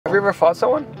Have you ever fought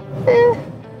someone?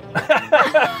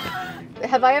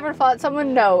 Have I ever fought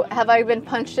someone? No. Have I been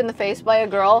punched in the face by a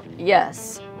girl?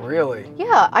 Yes. Really?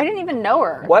 Yeah, I didn't even know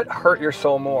her. What hurt your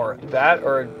soul more, that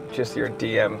or just your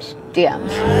DMs?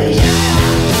 DMs.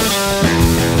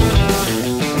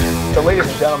 So ladies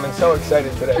and gentlemen, so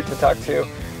excited today to talk to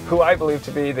who I believe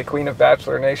to be the queen of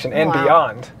Bachelor Nation and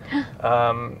beyond.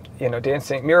 You know,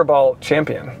 dancing mirrorball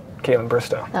champion, Kaitlyn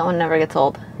Bristowe. That one never gets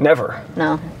old. Never.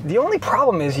 No. The only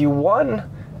problem is you won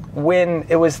when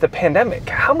it was the pandemic.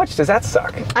 How much does that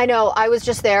suck? I know. I was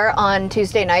just there on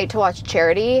Tuesday night to watch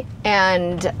Charity,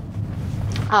 and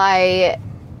I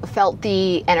felt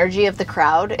the energy of the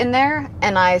crowd in there,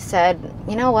 and I said,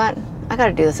 you know what? I got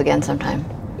to do this again sometime.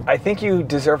 I think you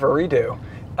deserve a redo.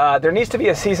 There needs to be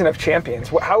a season of champions.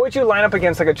 How would you line up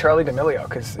against like a Charli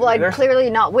D'Amelio? Well, I'd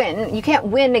clearly not win. You can't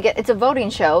win against. It's a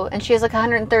voting show, and she has like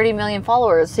 130 million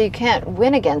followers, so you can't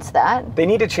win against that. They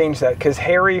need to change that because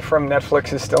Harry from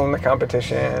Netflix is still in the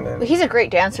competition. And... He's a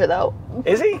great dancer, though.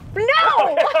 Is he? No!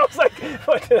 I was like,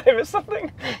 what, did I miss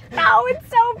something? No, it's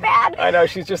so bad. I know,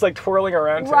 she's just like twirling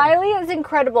around. Riley is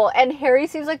incredible, and Harry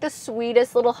seems like the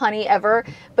sweetest little honey ever,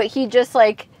 but he just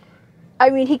like... I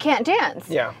mean, he can't dance.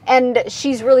 Yeah. And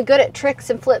she's really good at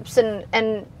tricks and flips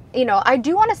and you know, I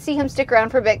do want to see him stick around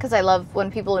for a bit because I love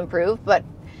when people improve, but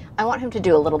I want him to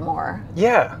do a little more.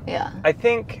 Yeah. Yeah. I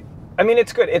think, I mean,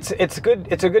 it's good. It's good.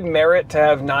 It's a good merit to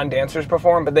have non-dancers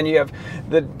perform, but then you have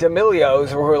the D'Amelios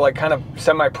who are like kind of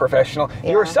semi-professional.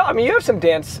 Yeah. Yourself, I mean, you have some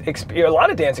a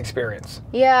lot of dance experience.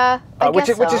 Yeah, which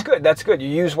is good. That's good. You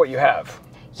use what you have.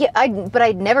 Yeah, but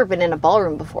I'd never been in a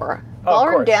ballroom before.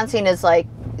 Ballroom dancing is like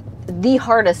the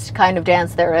hardest kind of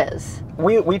dance there is.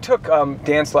 We took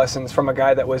dance lessons from a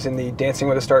guy that was in the Dancing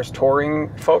with the Stars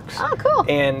touring folks. Oh, cool.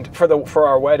 And for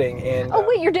our wedding. And oh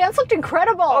wait, your dance looked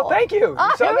incredible. Oh, thank you.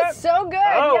 Oh, it was so good.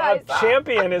 Oh, yeah, a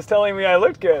champion is telling me I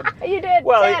looked good. You did.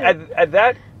 Well, at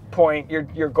that point,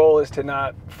 your goal is to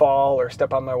not fall or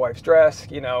step on my wife's dress,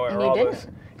 you know, or all those.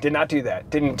 Did not do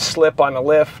that. Didn't slip on a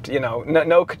lift. You know,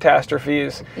 no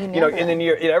catastrophes. You know, and then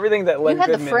everything that Len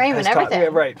Goodman had the frame has and everything.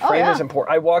 Taught me, right, frame yeah. is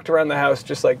important. I walked around the house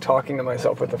just like talking to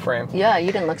myself with the frame. Yeah,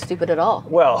 you didn't look stupid at all.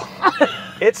 Well,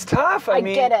 it's tough. I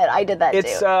mean, get it. I did that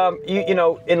it's, too. You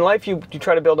know, in life you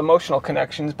try to build emotional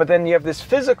connections, but then you have this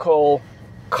physical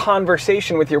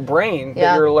conversation with your brain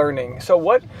that you're learning. So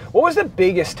what was the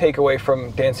biggest takeaway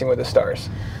from Dancing with the Stars?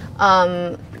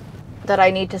 That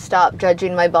I need to stop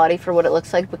judging my body for what it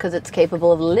looks like because it's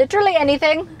capable of literally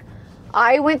anything.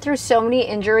 I went through so many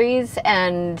injuries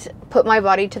and put my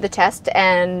body to the test,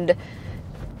 and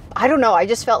I don't know, I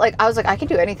just felt like I can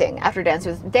do anything after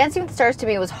Dancing with the Stars. To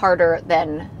me was harder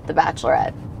than The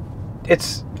Bachelorette.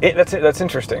 That's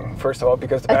interesting, first of all,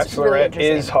 because The Bachelorette really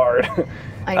is hard.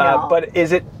 I know. But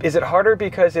is it harder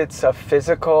because it's a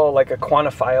physical, like a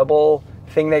quantifiable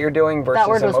thing that you're doing versus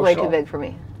emotional? That word was way too big for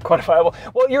me. Quantifiable.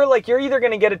 Well, you're either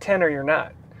going to get a 10 or you're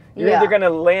not. You're either going to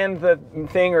land the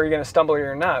thing or you're going to stumble or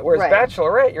you're not. Whereas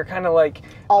Bachelorette, you're kind of like...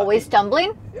 Always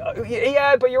stumbling?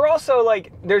 Yeah, but you're also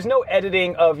like, there's no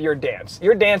editing of your dance.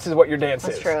 Your dance is what your dance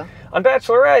is. That's true. On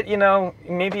Bachelorette, you know,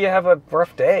 maybe you have a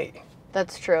rough day.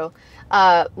 That's true.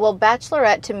 Well,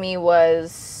 Bachelorette to me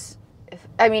was...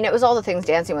 I mean, it was all the things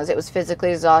dancing was. It was physically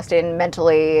exhausting,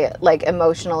 mentally, like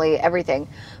emotionally, everything.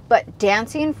 But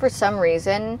dancing, for some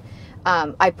reason...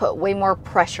 I put way more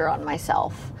pressure on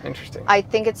myself. Interesting. I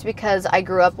think it's because I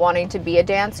grew up wanting to be a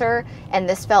dancer, and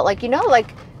this felt like, you know, like,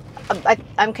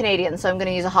 I'm Canadian, so I'm going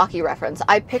to use a hockey reference.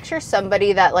 I picture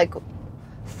somebody that, like,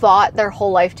 fought their whole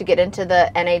life to get into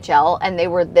the NHL, and they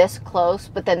were this close,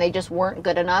 but then they just weren't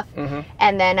good enough. Mm-hmm.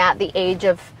 And then at the age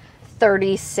of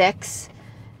 36,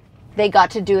 they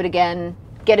got to do it again,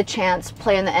 get a chance,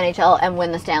 play in the NHL, and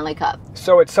win the Stanley Cup.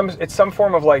 So it's some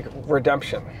form of like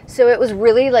redemption. So it was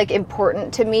really like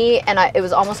important to me, and it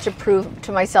was almost to prove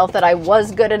to myself that I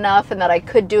was good enough and that I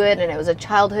could do it, and it was a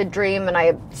childhood dream, and I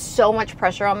had so much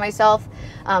pressure on myself.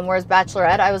 Whereas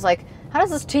Bachelorette, I was like, how does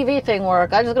this TV thing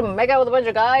work? I'm just gonna make out with a bunch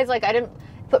of guys? Like, I didn't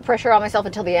put pressure on myself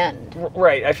until the end.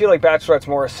 Right. I feel like Bachelorette's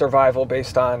more a survival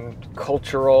based on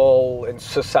cultural and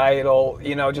societal,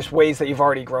 you know, just ways that you've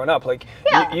already grown up. Like,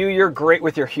 you're great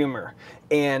with your humor.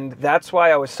 And that's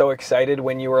why I was so excited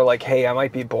when you were like, hey, I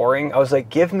might be boring. I was like,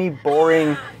 give me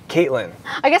boring Kaitlyn.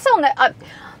 I guess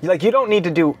like, you don't need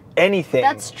to do anything.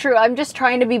 That's true. I'm just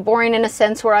trying to be boring in a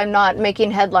sense where I'm not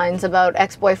making headlines about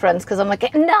ex-boyfriends because I'm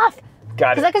like, enough!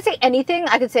 Got it. Because I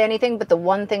could say anything, but the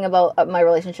one thing about my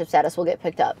relationship status will get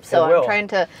picked up. So I'm trying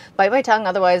to bite my tongue,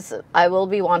 otherwise I will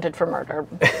be wanted for murder.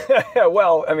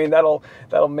 Well, I mean, that'll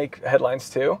make headlines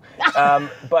too.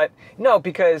 But no,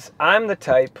 because I'm the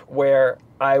type where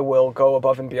I will go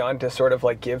above and beyond to sort of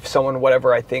like give someone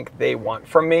whatever I think they want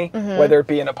from me, whether it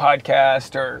be in a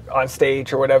podcast or on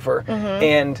stage or whatever.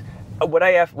 And what I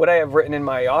have written in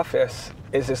my office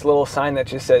is this little sign that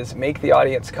just says, make the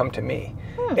audience come to me.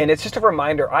 And it's just a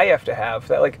reminder I have to have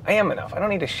that, like, I am enough. I don't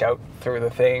need to shout through the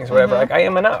things, whatever. Like, I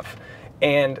am enough.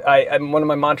 And one of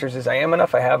my mantras is, I am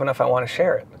enough, I have enough, I want to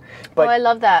share it. But, I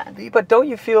love that. But don't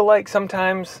you feel like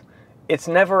sometimes it's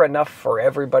never enough for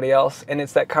everybody else? And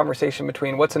it's that conversation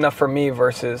between what's enough for me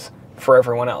versus for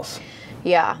everyone else.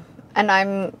 Yeah. And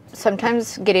I'm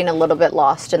sometimes getting a little bit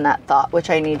lost in that thought, which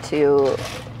I need to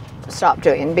stop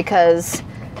doing, because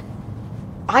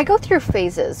I go through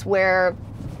phases where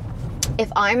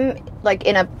if I'm like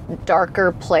in a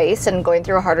darker place and going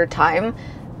through a harder time,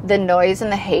 the noise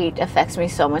and the hate affects me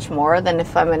so much more than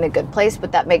if I'm in a good place.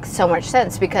 But that makes so much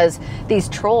sense, because these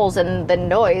trolls and the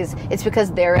noise, it's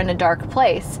because they're in a dark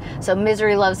place. So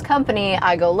misery loves company.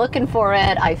 I go looking for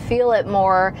it. I feel it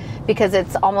more because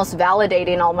it's almost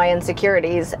validating all my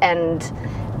insecurities, and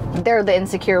they're the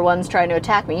insecure ones trying to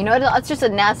attack me. You know, it's just a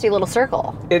nasty little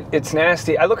circle. It's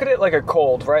nasty. I look at it like a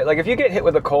cold, right? Like if you get hit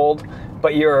with a cold,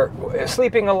 but you're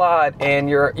sleeping a lot and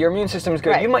your immune system's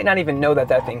good, you might not even know that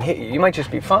thing hit you. You might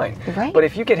just be fine. Right. But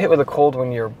if you get hit with a cold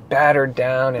when you're battered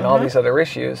down and all these other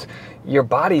issues, your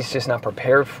body's just not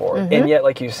prepared for it. And yet,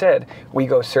 like you said, we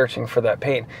go searching for that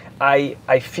pain.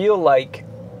 I feel like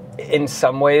in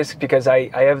some ways, because I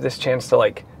have this chance to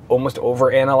like almost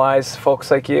overanalyze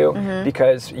folks like you,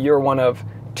 because you're one of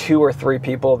 2 or 3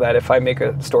 people that if I make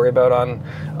a story about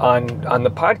on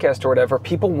the podcast or whatever,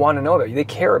 people want to know about you. They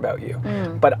care about you.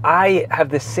 But I have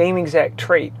the same exact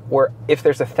trait where if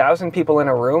there's 1,000 people in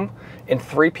a room and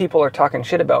 3 people are talking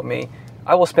shit about me,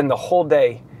 I will spend the whole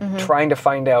day trying to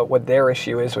find out what their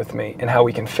issue is with me and how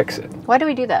we can fix it. Why do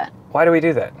we do that? Why do we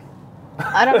do that?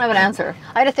 I don't have an answer.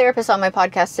 I had a therapist on my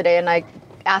podcast today, and I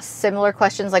asked similar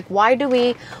questions like, why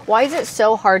is it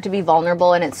so hard to be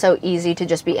vulnerable and it's so easy to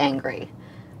just be angry?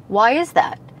 Why is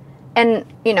that? And,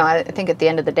 you know, I think at the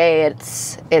end of the day,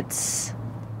 it's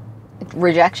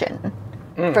rejection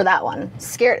for that one.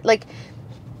 Scared, like,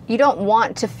 you don't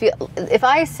want to feel, if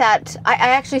I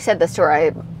actually said this to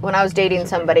her, when I was dating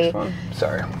somebody.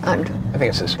 Sorry. I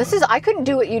think it's this. I couldn't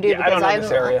do what you do, because I don't know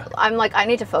this area. I'm like, I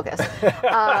need to focus. But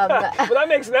that's what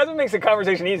makes the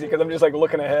conversation easy, because I'm just like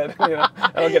looking ahead. You know,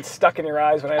 I don't get stuck in your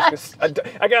eyes when I ask I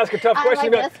can ask a tough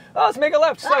question. Like, oh, let's make a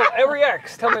left. So every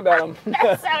X, tell me about them.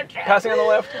 That's so true. Passing on the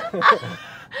left.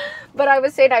 But I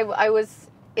was saying I was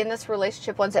in this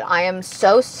relationship once, and I am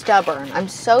so stubborn. I'm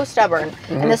so stubborn.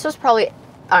 And this was probably,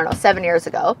 I don't know, 7 years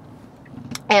ago.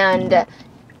 And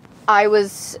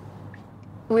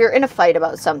we were in a fight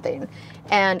about something,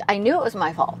 and I knew it was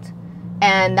my fault.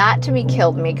 And that to me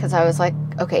killed me, because I was like,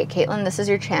 okay, Kaitlyn, this is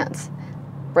your chance.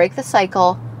 Break the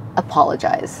cycle,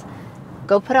 apologize.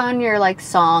 Go put on your like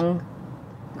song,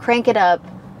 crank it up,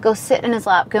 go sit in his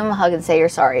lap, give him a hug and say you're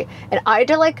sorry. And I had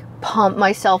to like pump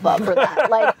myself up for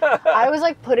that. Like I was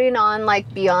like putting on like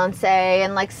Beyonce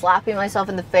and like slapping myself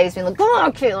in the face, being like, come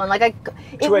on, Kaitlyn. Like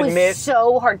it was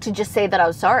so hard to just say that I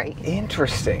was sorry.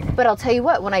 Interesting. But I'll tell you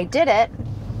what, when I did it,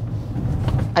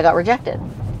 I got rejected.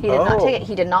 He did not take it.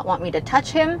 He did not want me to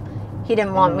touch him. He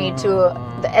didn't want me to,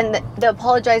 and the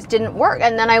apologize didn't work.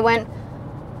 And then I went,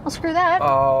 well, screw that.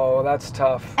 Oh, that's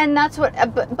tough. And that's what,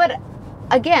 but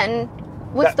again,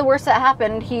 what's the worst that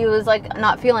happened? He was like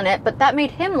not feeling it, but that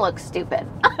made him look stupid.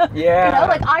 Yeah. You know,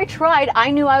 like I tried.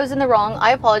 I knew I was in the wrong.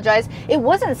 I apologized. It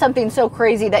wasn't something so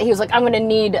crazy that he was like, I'm going to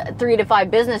need 3 to 5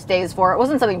 business days for it. It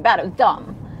wasn't something bad. It was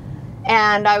dumb.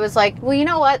 And I was like, well, you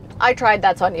know what? I tried.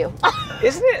 That's on you.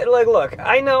 Isn't it like, look,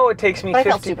 I know it takes me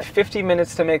 50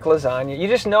 minutes to make lasagna. You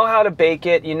just know how to bake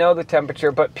it. You know the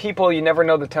temperature. But people, you never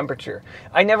know the temperature.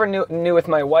 I never knew with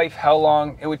my wife how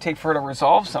long it would take for her to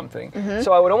resolve something.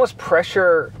 So I would almost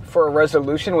pressure for a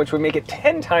resolution, which would make it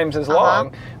 10 times as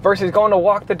long versus going to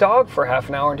walk the dog for half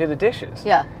an hour and do the dishes.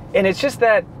 Yeah. And it's just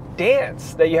that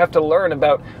dance that you have to learn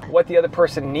about what the other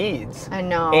person needs. I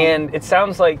know. And it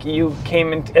sounds like you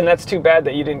came in, and that's too bad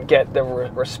that you didn't get the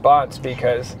response,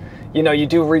 because you know you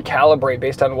do recalibrate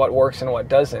based on what works and what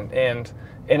doesn't. And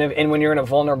when you're in a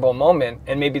vulnerable moment,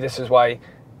 and maybe this is why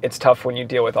it's tough when you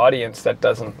deal with audience that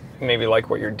doesn't maybe like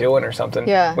what you're doing or something.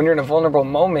 Yeah. When you're in a vulnerable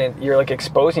moment, you're like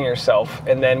exposing yourself,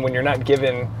 and then when you're not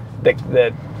given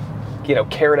the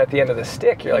carrot at the end of the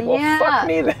stick, you're like, well, fuck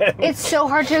me then. It's so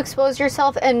hard to expose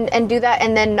yourself and do that,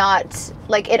 and then not,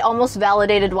 like, it almost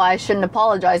validated why I shouldn't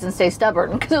apologize and stay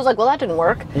stubborn, because it was like, well, that didn't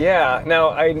work. Yeah. Now,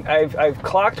 I've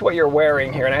clocked what you're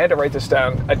wearing here, and I had to write this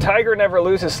down. A tiger never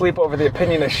loses sleep over the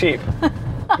opinion of sheep.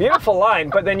 Beautiful line,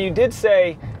 but then you did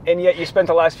say And yet you spent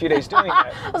the last few days doing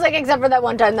that. I was like, except for that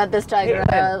one time that this tiger.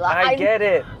 I get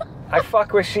it. I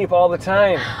fuck with sheep all the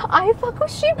time. I fuck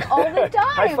with sheep all the time.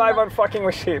 High five on fucking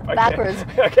with sheep. Backwards.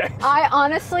 Okay. I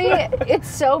honestly, it's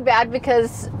so bad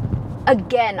because,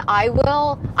 again, I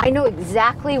know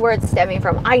exactly where it's stemming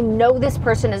from. I know this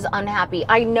person is unhappy.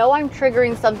 I know I'm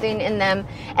triggering something in them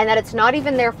and that it's not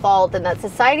even their fault and that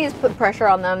society has put pressure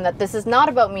on them, that this is not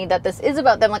about me, that this is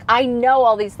about them. Like, I know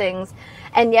all these things.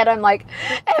 And yet I'm like,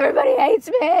 everybody hates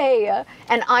me.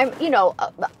 And I'm, you know,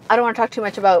 I don't want to talk too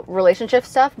much about relationship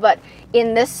stuff, but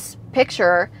in this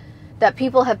picture that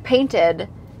people have painted,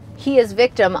 he is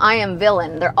victim, I am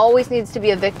villain. There always needs to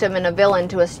be a victim and a villain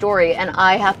to a story, and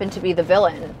I happen to be the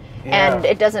villain. Yeah. And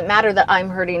it doesn't matter that I'm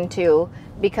hurting too,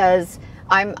 because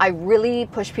I really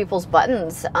push people's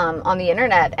buttons on the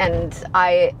internet, and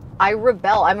I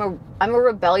rebel. I'm a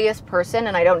rebellious person,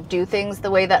 and I don't do things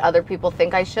the way that other people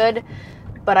think I should.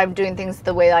 But I'm doing things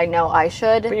the way I know I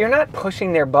should. But you're not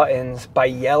pushing their buttons by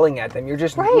yelling at them. You're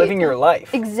just living your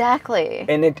life. Exactly.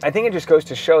 And I think it just goes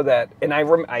to show that. And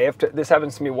I have to. This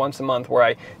happens to me once a month where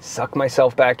I suck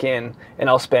myself back in, and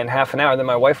I'll spend half an hour. And then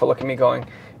my wife will look at me going,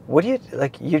 "What do you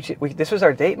like? This was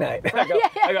our date night."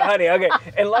 I go, honey, okay.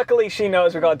 And luckily, she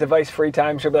knows we got device-free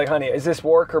time. She'll be like, "Honey, is this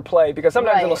work or play?" Because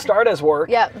sometimes it'll start as work.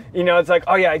 Yeah. You know, it's like,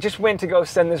 "Oh yeah, I just went to go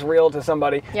send this reel to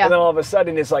somebody," and then all of a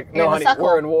sudden it's like, "No, honey,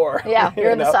 we're in war." Yeah,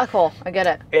 you're in the suck hole. I get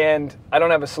it. And I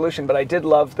don't have a solution, but I did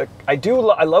love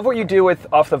I love what you do with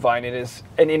Off the Vine. It is,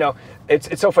 and you know,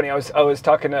 it's so funny. I was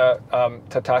talking to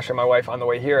Tasha, my wife, on the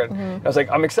way here, and I was like,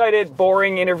 "I'm excited.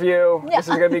 Boring interview. This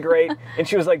is gonna be great." And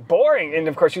she was like, "Boring," and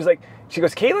of course she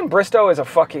goes, "Kaitlyn Bristowe is a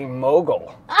fucking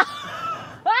mogul."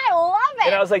 I love it.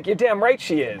 And I was like, "You're damn right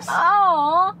she is."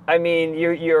 Oh. I mean,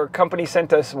 your company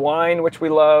sent us wine, which we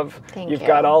love. You've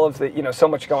got all of the, so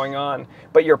much going on.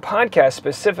 But your podcast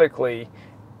specifically,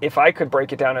 if I could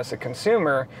break it down as a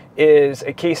consumer, is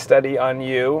a case study on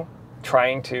you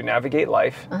trying to navigate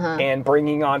life and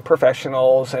bringing on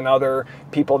professionals and other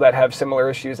people that have similar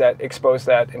issues that expose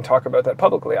that and talk about that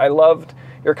publicly. I loved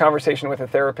your conversation with a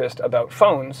therapist about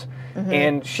phones,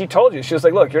 and she told you, she was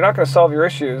like, "Look, you're not going to solve your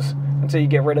issues until you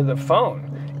get rid of the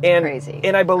phone." And crazy.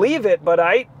 And I believe it, but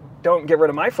I don't get rid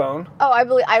of my phone. Oh,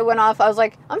 I went off. I was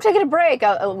like, I'm taking a break.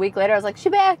 A week later, I was like, she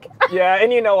back. Yeah,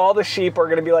 and all the sheep are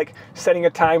going to be like setting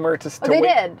a timer to they wait.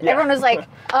 did. Yeah. Everyone was like,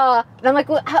 and I'm like,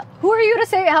 well, who are you to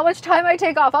say how much time I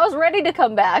take off? I was ready to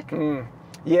come back.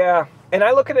 Yeah, and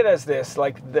I look at it as this,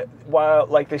 while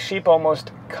the sheep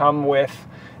almost come with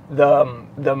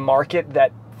the market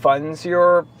that funds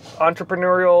your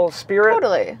entrepreneurial spirit.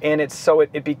 Totally. And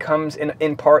it becomes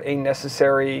in part a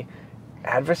necessary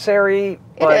adversary,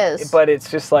 but it's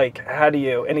just like, how do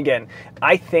you, and again,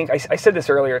 I think I said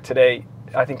this earlier today,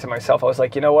 I think to myself, I was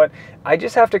like, you know what, I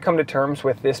just have to come to terms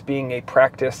with this being a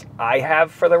practice I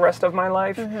have for the rest of my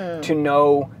life, to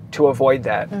know to avoid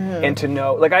that, and to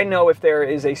know, I know if there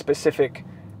is a specific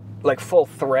full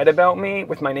thread about me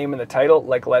with my name in the title,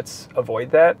 let's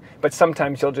avoid that. But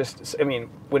sometimes you'll just,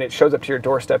 when it shows up to your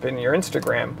doorstep in your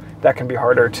Instagram, that can be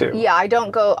harder too. Yeah,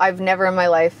 I've never in my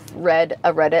life read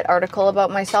a Reddit article about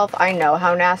myself. I know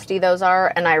how nasty those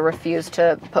are, and I refuse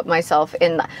to put myself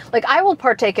in, I will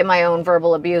partake in my own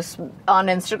verbal abuse on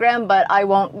Instagram, but I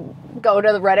won't go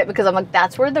to the Reddit because I'm like,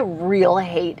 that's where the real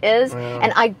hate is,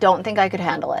 and I don't think I could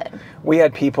handle it. We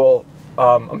had people,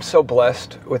 I'm so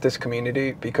blessed with this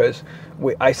community because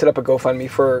I set up a GoFundMe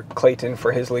for Clayton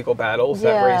for his legal battles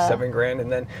that raised $7,000,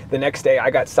 and then the next day I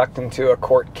got sucked into a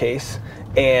court case,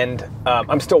 and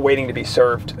I'm still waiting to be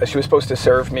served. She was supposed to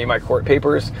serve me my court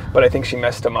papers, but I think she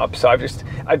messed them up. So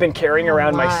I've been carrying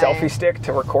around my selfie stick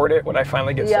to record it when I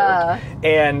finally get served.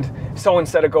 And someone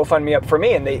set a GoFundMe up for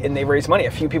me, and they raised money.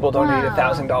 A few people donated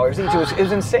 $1,000 each. It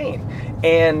was insane,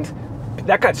 and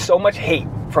that got so much hate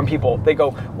from people. They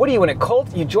go, "What are you, in a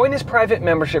cult? You joined this private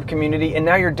membership community and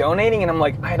now you're donating?" And I'm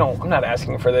like, I'm not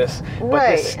asking for this.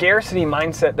 But the scarcity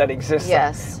mindset that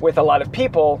exists with a lot of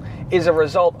people is a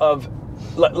result of,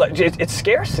 it's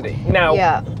scarcity. Now,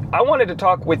 I wanted to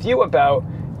talk with you about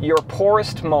your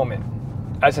poorest moment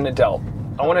as an adult.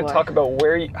 I want to talk about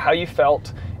how you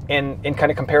felt and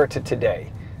kind of compare it to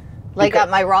today. At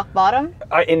my rock bottom?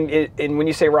 And when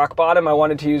you say rock bottom, I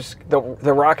wanted to use the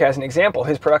Rock as an example.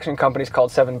 His production company's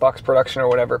called $7 Production or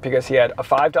whatever, because he had a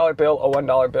 $5 bill, a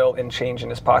 $1 bill, and change in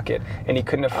his pocket, and he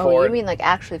couldn't afford. Oh, you mean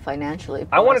actually financially?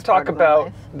 I want to talk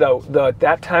about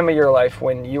that time of your life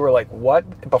when you were like,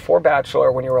 what, before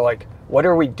Bachelor, when you were like, what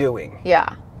are we doing?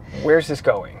 Yeah. Where's this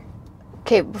going?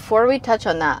 Okay, before we touch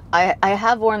on that, I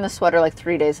have worn the sweater like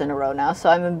 3 days in a row now, so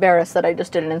I'm embarrassed that I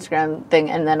just did an Instagram thing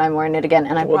and then I'm wearing it again,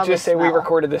 and we'll just say we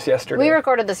recorded this yesterday. We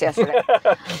recorded this yesterday.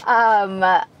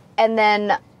 And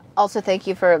then also thank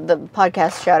you for the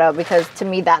podcast shout out, because to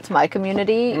me that's my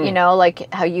community. You know,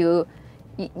 like how you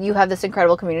have this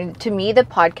incredible community. To me, the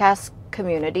podcast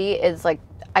community is like,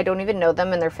 I don't even know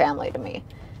them and they're family to me.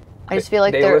 I just feel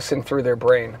like they listen through their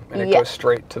brain and it goes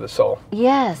straight to the soul.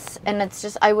 Yes, and it's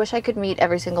just, I wish I could meet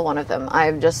every single one of them.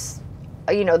 I'm just,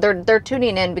 you know, they're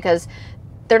tuning in because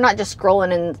they're not just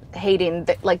scrolling and hating.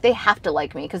 Like, they have to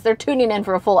like me because they're tuning in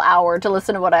for a full hour to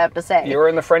listen to what I have to say. You're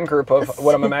in the friend group of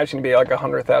what I'm imagining to be like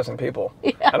 100,000 people.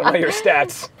 Yeah. I don't know your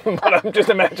stats, but I'm just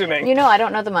imagining. You know, I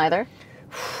don't know them either.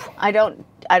 I don't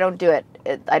do it.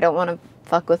 I don't want to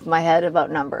fuck with my head about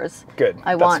numbers. Good.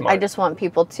 I just want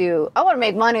people to, I want to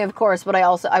make money, of course, but I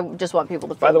just want people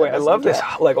to feel. By the way, I love this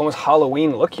like almost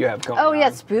Halloween look you have going on. Oh yeah,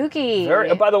 spooky.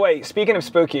 By the way, speaking of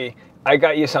spooky, I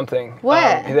got you something.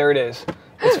 What? There it is.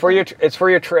 It's for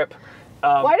your trip.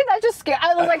 Why did that just scare?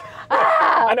 I was like,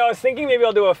 ah! I know. I was thinking maybe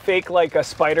I'll do a fake like a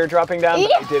spider dropping down,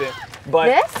 but I didn't. But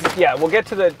this? Yeah, we'll get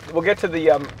to the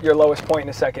your lowest point in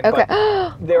a second. Okay. But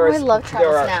I love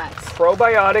trying snacks.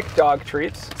 Probiotic dog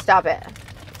treats. Stop it.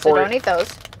 So don't eat those.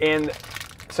 And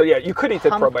so yeah, you could eat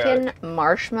the probiotic. Pumpkin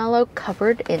marshmallow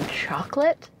covered in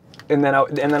chocolate. And then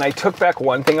I took back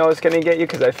one thing I was gonna get you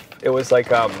because it was like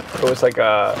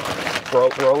Rolaids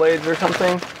or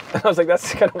something. And I was like,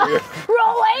 that's kind of weird.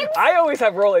 Rolaids? I always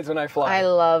have Rolaids when I fly. I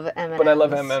love M&Ms. But I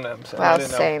love M&Ms. Wow,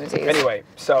 same. Anyway,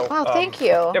 so. Wow, thank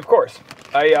you. Of course.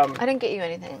 I didn't get you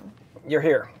anything. You're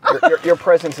here. Your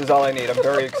presence is all I need. I'm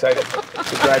very excited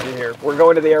to drive you here. We're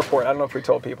going to the airport. I don't know if we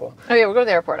told people. Oh yeah, we're going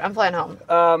to the airport. I'm flying home.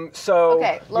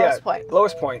 Okay, lowest point.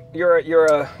 Lowest point. You're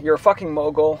a fucking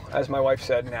mogul, as my wife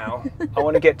said. Now I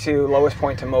want to get to lowest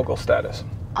point to mogul status.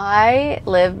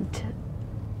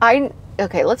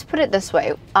 Okay, let's put it this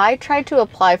way. I tried to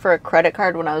apply for a credit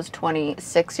card when I was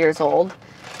 26 years old,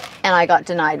 and I got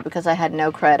denied because I had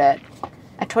no credit.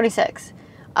 At 26,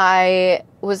 I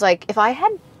was like, if I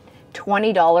had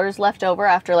 $20 left over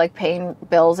after like paying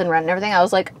bills and rent and everything, I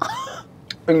was like,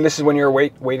 and this is when you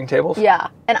were waiting tables? Yeah,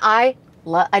 and I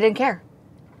didn't care.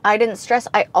 I didn't stress.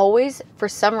 I always, for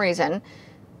some reason,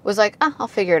 was like, I'll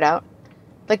figure it out.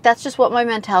 Like, that's just what my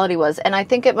mentality was. And I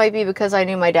think it might be because I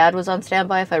knew my dad was on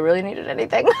standby if I really needed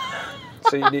anything.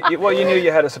 So you knew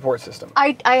you had a support system.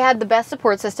 I had the best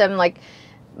support system. Like,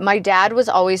 my dad was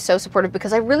always so supportive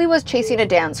because I really was chasing a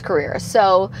dance career.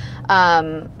 So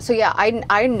yeah,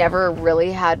 I never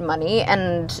really had money,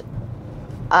 and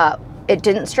it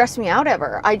didn't stress me out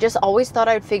ever. I just always thought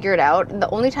I'd figure it out. The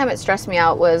only time it stressed me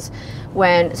out was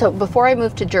before I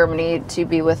moved to Germany to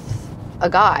be with a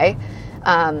guy,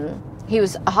 he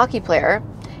was a hockey player,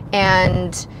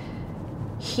 and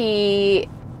I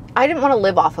didn't want to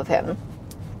live off of him,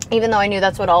 even though I knew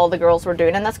that's what all the girls were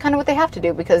doing, and that's kind of what they have to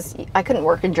do because I couldn't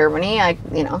work in Germany. I,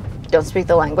 don't speak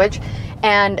the language.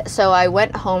 And so I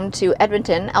went home to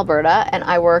Edmonton, Alberta, and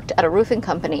I worked at a roofing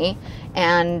company,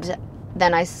 and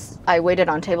then I waited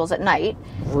on tables at night.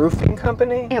 Roofing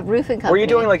company? Yeah, roofing company. Were you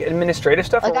doing like administrative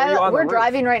stuff? Like we're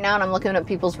driving right now and I'm looking at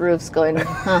people's roofs going,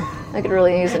 I could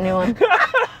really use a new one.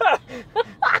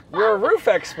 You're a roof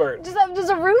expert. I'm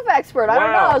just a roof expert. I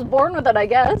don't know. I was born with it, I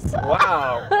guess.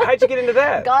 Wow. How'd you get into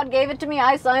that? God gave it to me.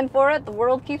 I signed for it. The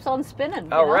world keeps on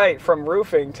spinning. All right. From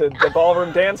roofing to the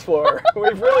ballroom dance floor.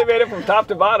 We've really made it from top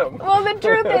to bottom. Well, the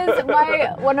truth is,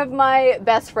 one of my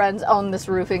best friends owned this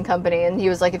roofing company, and he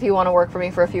was like, if you want to work for me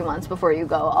for a few months before you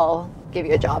go, I'll give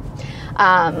you a job.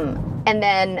 And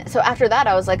then, so after that,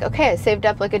 I was like, okay, I saved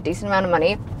up like a decent amount of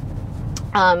money.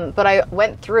 But I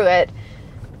went through it.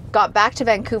 Got back to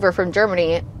Vancouver from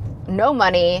Germany, no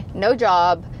money, no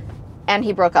job, and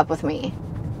he broke up with me.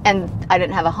 And I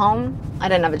didn't have a home, I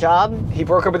didn't have a job. He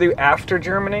broke up with you after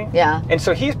Germany? Yeah. And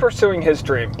so he's pursuing his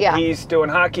dream. Yeah. He's doing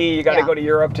hockey, you gotta go to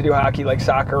Europe to do hockey, like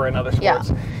soccer and other sports.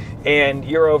 Yeah. And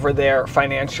you're over there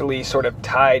financially sort of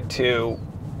tied to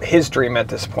his dream at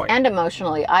this point. And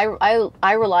emotionally.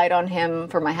 I relied on him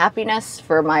for my happiness,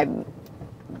 for my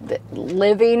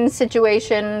living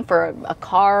situation, for a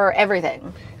car,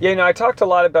 everything. Yeah, I talked a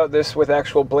lot about this with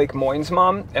actual Blake Moyne's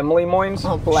mom, Emily Moynes.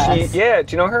 Oh, bless. Do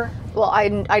you know her? Well,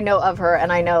 I know of her,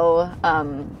 and I know,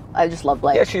 I just love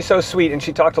Blake. Yeah, she's so sweet, and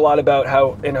she talked a lot about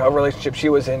how in a relationship she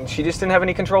was in, she just didn't have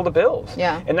any control of the bills.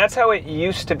 Yeah. And that's how it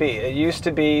used to be. It used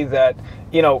to be that,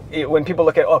 when people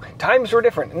look at, times were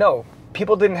different. No.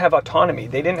 People didn't have autonomy.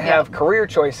 They didn't have career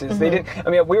choices. Mm-hmm. They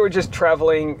didn't. We were just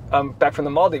traveling back from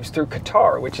the Maldives through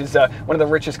Qatar, which is one of the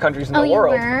richest countries in the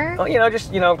world. You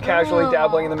were? Casually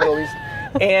dabbling in the Middle East.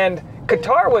 And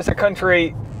Qatar was a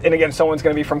country and again, someone's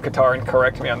going to be from Qatar and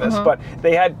correct me on this, but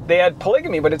they had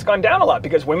polygamy, but it's gone down a lot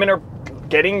because women are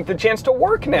getting the chance to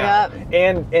work now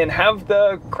and have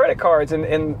the credit cards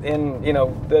and you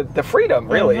know, the freedom,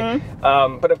 really.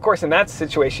 But of course, in that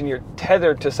situation, you're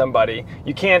tethered to somebody.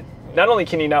 You can't, not only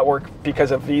can you not work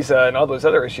because of visa and all those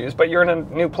other issues, but you're in a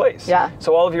new place. Yeah.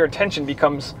 So all of your attention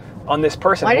becomes on this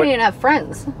person. I didn't even have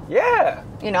friends. Yeah.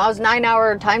 You know, I was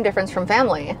 9-hour time difference from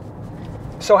family.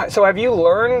 So have you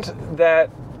learned that,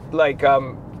 like,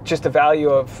 just the value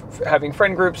of having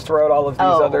friend groups throughout all of these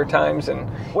other times, and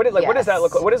what does that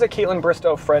look like? What does a Kaitlyn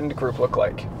Bristowe friend group look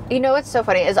like? You know what's so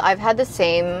funny is I've had the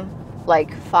same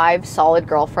like 5 solid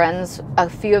girlfriends, a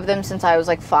few of them since I was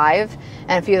like 5,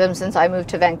 and a few of them since I moved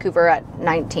to Vancouver at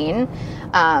 19.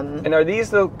 And are these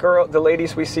the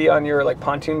ladies we see on your like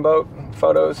pontoon boat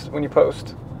photos when you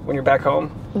post when you're back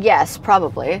home? Yes,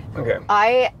 probably. Okay.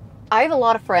 I have a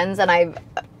lot of friends, and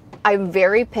I'm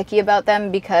very picky about them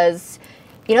because,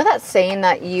 you know that saying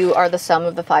that you are the sum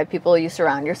of the 5 people you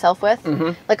surround yourself with?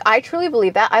 Like, I truly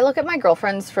believe that. I look at my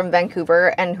girlfriends from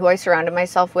Vancouver and who I surrounded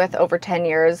myself with over 10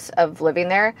 years of living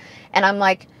there, and I'm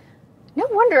like, no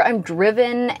wonder I'm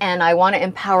driven and I want to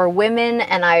empower women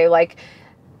and I, like,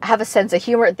 have a sense of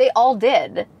humor. They all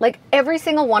did. Like, every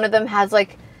single one of them has,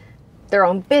 like, their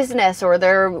own business, or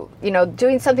they're, you know,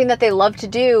 doing something that they love to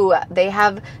do. They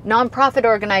have nonprofit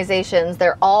organizations.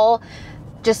 They're all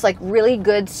just like really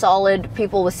good, solid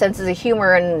people with senses of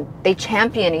humor, and they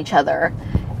champion each other.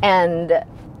 And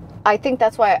I think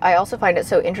that's why I also find it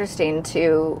so interesting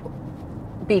to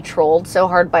be trolled so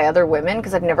hard by other women,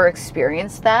 because I've never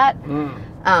experienced that.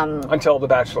 Until The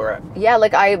Bachelorette. Yeah,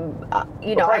 like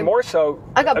you know, probably more so.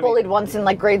 I got bullied once in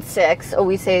like grade 6. Oh,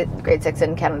 we say grade 6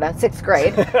 in Canada, 6th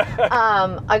grade.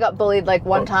 I got bullied like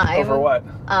one time. Over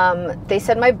what? They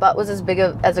said my butt was as big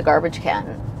as a garbage can.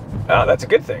 Oh, that's a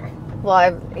good thing. Well,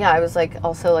 I was like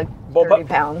also like 30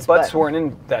 pounds. Butts weren't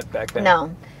in that back then.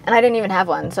 No, and I didn't even have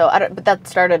one. So but that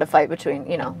started a fight between,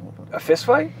 you know. A fist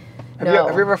fight? Have you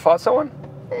ever fought someone?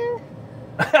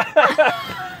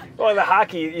 Well, the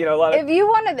hockey, you know, a lot of... If you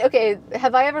wanted... Okay,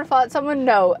 have I ever fought someone?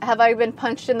 No. Have I been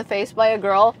punched in the face by a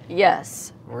girl?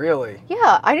 Yes. Really?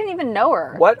 Yeah, I didn't even know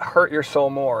her. What hurt your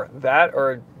soul more? That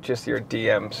or just your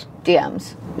DMs?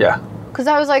 DMs. Yeah. Because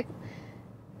I was like...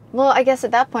 Well, I guess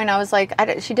at that point I was like...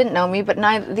 she didn't know me, but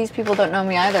these people don't know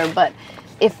me either. But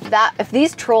if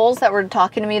these trolls that were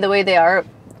talking to me the way they are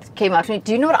came out to me...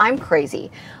 Do you know what? I'm crazy.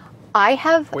 I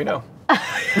have... We know.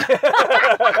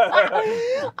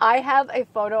 I have a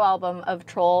photo album of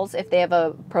trolls if they have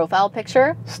a profile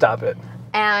picture. Stop it.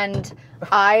 And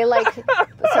I like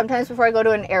sometimes before I go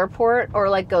to an airport or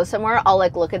like go somewhere, I'll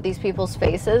like look at these people's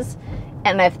faces,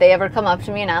 and if they ever come up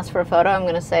to me and ask for a photo, I'm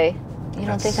gonna say, "You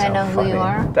don't think I know who you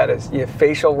are?" That is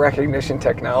facial recognition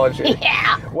technology.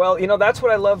 Yeah. Well, you know, that's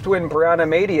what I loved when Brianna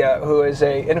Media, who is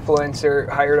a influencer,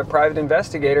 hired a private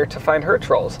investigator to find her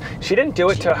trolls. She didn't do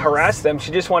it to harass them.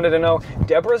 She just wanted to know,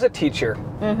 Deborah's a teacher.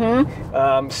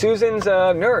 Susan's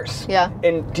a nurse. Yeah.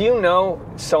 And do you know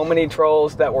so many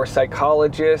trolls that were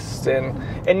psychologists? And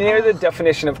the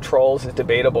definition of trolls is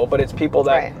debatable, but it's people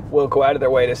that will go out of their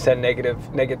way to send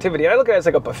negativity. And I look at it as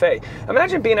like a buffet.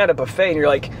 Imagine being at a buffet and you're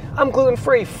like, I'm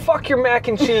gluten-free, fuck your mac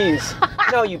and cheese.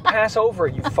 No, you pass over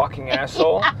it, you fucking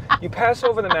asshole. You pass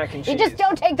over the mac and cheese. You just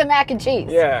don't take the mac and cheese.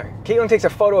 Yeah. Kaitlyn takes a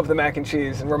photo of the mac and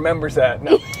cheese and remembers that.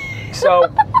 No.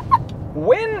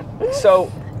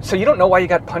 So you don't know why you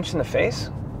got punched in the face?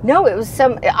 No, it was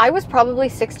I was probably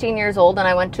 16 years old, and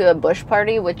I went to a bush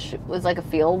party, which was like a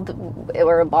field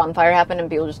where a bonfire happened and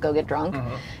people just go get drunk.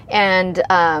 And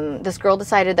this girl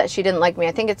decided that she didn't like me.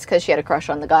 I think it's because she had a crush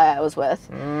on the guy I was with.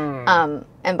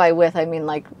 And by with, I mean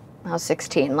like I was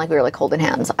 16, like we were like holding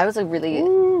hands. I was a really,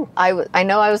 I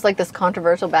know I was like this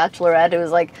controversial bachelorette. It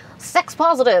was like sex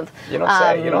positive. You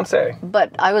don't say.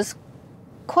 But I was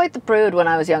quite the prude when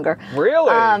I was younger.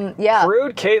 Really? Yeah.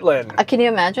 Prude Kaitlyn. Can you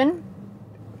imagine?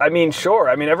 I mean, sure.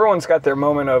 I mean, everyone's got their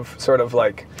moment of sort of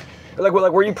like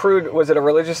were you prude? Was it a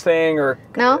religious thing or?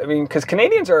 No. I mean, because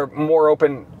Canadians are more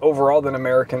open overall than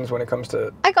Americans when it comes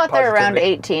to I got there around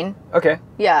 18. Okay.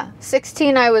 Yeah.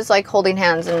 16, I was like holding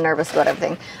hands and nervous about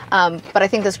everything. But I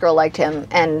think this girl liked him.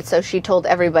 And so she told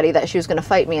everybody that she was going to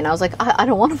fight me. And I was like, I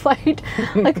don't want to fight.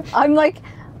 I'm like,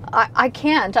 I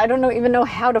can't. I don't even know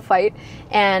how to fight.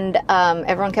 And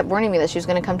everyone kept warning me that she was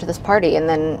going to come to this party. And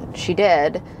then she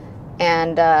did.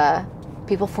 And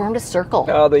people formed a circle.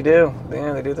 Oh, they do.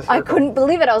 Yeah, they do the circle. I couldn't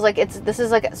believe it. I was like, this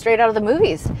is like straight out of the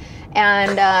movies.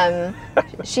 And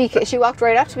she walked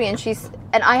right up to me,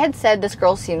 and I had said this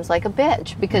girl seems like a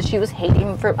bitch because she was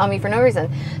hating on me for no reason.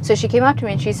 So she came up to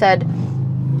me and she said,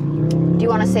 "Do you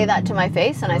want to say that to my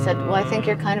face?" And I said, "Well, I think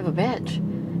you're kind of a bitch."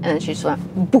 and then she just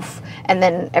went boof, and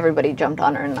then everybody jumped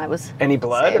on her, and I was Any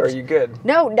blood, saved. or are you good?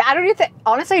 No, I don't even think,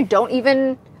 honestly, I don't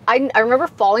even, I remember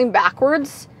falling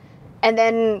backwards, and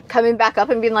then coming back up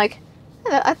and being like,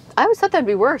 I always thought that'd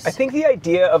be worse. I think the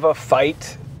idea of a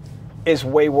fight is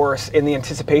way worse in the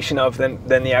anticipation of than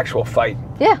the actual fight.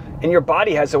 Yeah. And your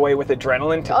body has a way with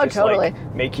adrenaline to just totally.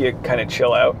 like make you kind of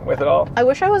chill out with it all. I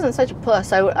wish I wasn't such a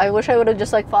puss. I wish I would have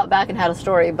just like fought back and had a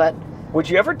story, but... Would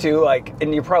you ever do like,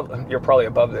 and you're probably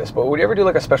above this, but would you ever do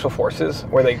like a special forces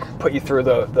where they put you through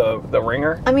the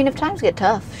ringer? I mean, if times get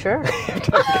tough, sure.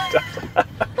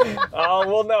 Oh,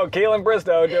 well, no, Kaitlyn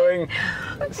Bristowe doing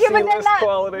C-list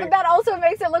quality. But that also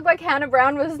makes it look like Hannah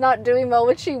Brown was not doing well,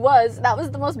 which she was. That was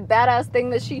the most badass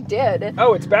thing that she did.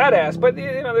 Oh, it's badass, but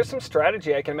you know, there's some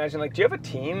strategy I can imagine. Like, do you have a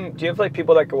team? Do you have like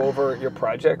people that go over your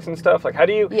projects and stuff? Like, how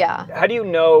do you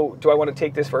know, do I want to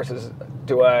take this versus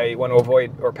do I want to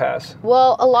avoid or pass?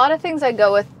 Well, a lot of things I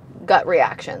go with gut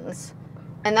reactions.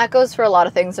 And that goes for a lot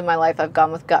of things in my life. I've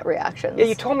gone with gut reactions. Yeah,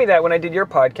 you told me that when I did your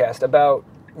podcast about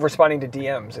responding to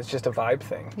DMs. It's just a vibe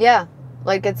thing. Yeah.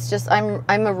 Like, it's just, I'm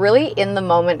a really in the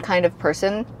moment kind of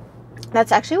person.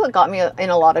 That's actually what got me in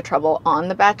a lot of trouble on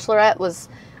The Bachelorette, was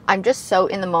I'm just so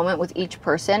in the moment with each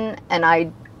person, and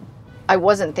I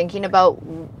wasn't thinking about,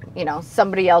 you know,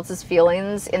 somebody else's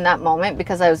feelings in that moment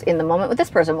because I was in the moment with this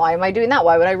person. Why am I doing that?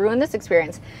 Why would I ruin this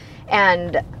experience?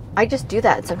 And I just do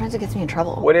that. Sometimes it gets me in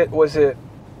trouble.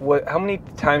 How many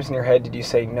times in your head did you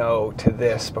say no to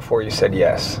this before you said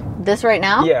yes? This right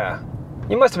now? Yeah.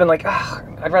 You must have been like,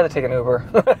 I'd rather take an Uber.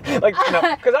 Like, you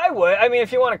know, because I would. I mean,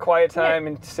 if you want a quiet time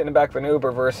and sit in the back of an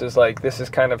Uber versus like, this is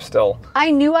kind of still. I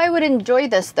knew I would enjoy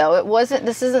this though.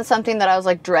 This isn't something that I was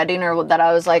like dreading or that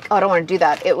I was like, oh, I don't want to do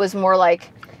that. It was more like,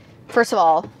 first of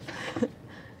all,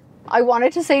 I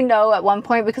wanted to say no at one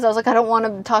point because I was like, I don't want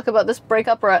to talk about this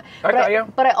breakup but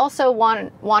I also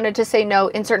wanted to say no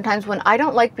in certain times when I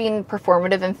don't like being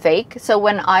performative and fake. So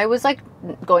when I was like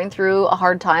going through a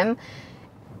hard time,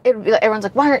 everyone's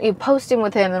like, why aren't you posting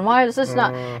with him? And why is this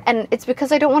not? And it's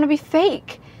because I don't want to be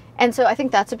fake. And so I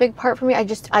think that's a big part for me.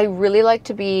 I really like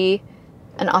to be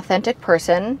an authentic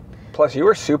person. Plus, you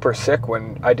were super sick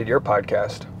when I did your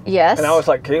podcast. Yes. And I was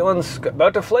like, Kaitlyn's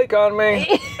about to flake on me.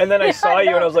 And then I saw you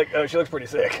and I was like, oh, she looks pretty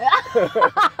sick.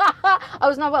 I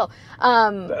was not well.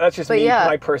 That's just me. Yeah.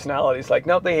 My personality is like,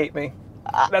 nope, they hate me.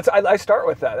 I start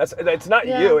with that. It's not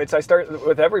you. I start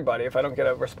with everybody. If I don't get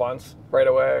a response right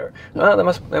away, or, oh,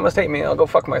 they must hate me. I'll go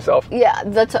fuck myself. Yeah,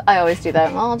 I always do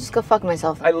that. Well, I'll just go fuck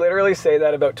myself. I literally say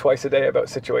that about twice a day about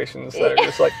situations that are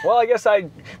just like, well, I guess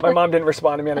my mom didn't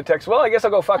respond to me on a text. Well, I guess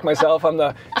I'll go fuck myself. I'm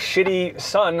the shitty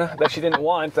son that she didn't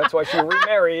want. That's why she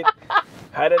remarried.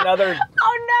 Had another.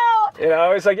 Oh no! You know,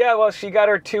 I was like, yeah, well, she got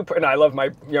her and I love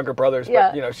my younger brothers,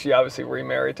 but you know, she obviously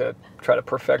remarried to try to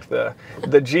perfect the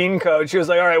gene code. She was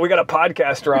like, all right, we got a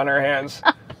podcaster on our hands.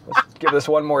 Let's give this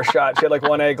one more shot. She had like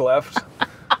one egg left.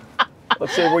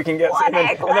 Let's see if we can get. And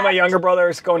then my younger brother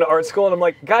is going to art school, and I'm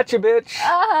like, gotcha, bitch.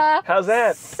 How's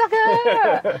that?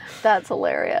 Sucker. That's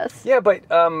hilarious. Yeah, but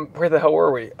where the hell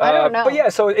were we? I don't know. But yeah,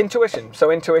 so intuition.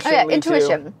 So intuition. Oh, yeah,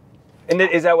 intuition. And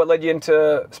is that what led you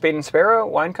into Spade and Sparrow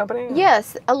Wine Company?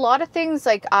 Yes, a lot of things.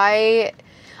 Like I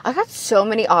got so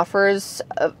many offers,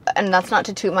 and that's not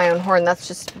to toot my own horn. That's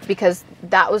just because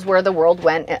that was where the world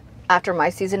went after my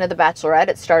season of The Bachelorette.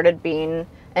 It started being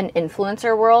an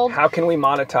influencer world. How can we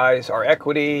monetize our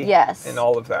equity? Yes. And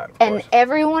all of that. And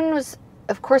everyone was,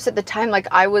 of course, at the time, like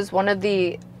I was one of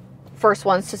the first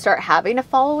ones to start having a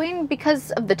following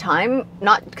because of the time,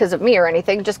 not because of me or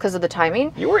anything, just because of the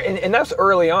timing. You were, and that's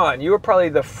early on. You were probably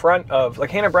the front of,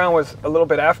 like Hannah Brown was a little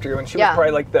bit after you, and she was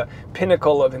probably like the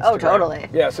pinnacle of Instagram. Oh, totally.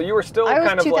 Yeah, so you were still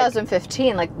kind of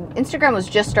 2015. Like Instagram was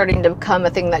just starting to become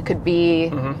a thing that could be,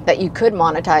 that you could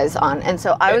monetize on. And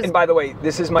so I was. And by the way,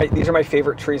 these are my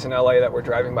favorite trees in LA that we're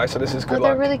driving by, so this is good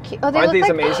luck. They're really cute. Oh, Aren't these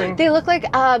amazing? They look like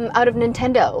out of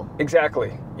Nintendo.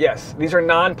 Exactly. Yes. These are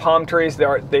non-palm trees.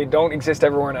 They don't exist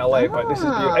everywhere in LA, but this is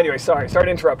beautiful. Anyway, sorry to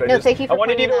interrupt. Thank you for I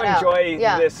wanted you to enjoy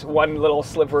this one little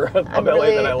sliver of LA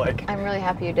that I like. I'm really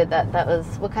happy you did that. That was,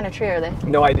 what kind of tree are they?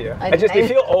 No idea. They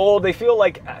feel old. They feel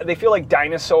like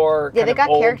dinosaur. Yeah, they got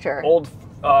character. Old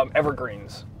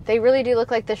evergreens. They really do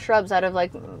look like the shrubs out of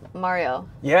like Mario.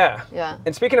 Yeah. Yeah.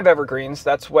 And speaking of evergreens,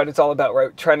 that's what it's all about,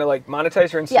 right? Trying to like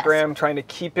monetize your Instagram, trying to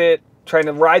keep it, trying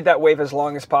to ride that wave as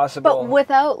long as possible. But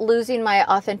without losing my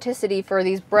authenticity for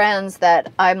these brands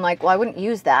that I'm like, well, I wouldn't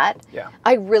use that. Yeah.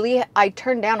 I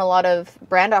turned down a lot of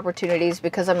brand opportunities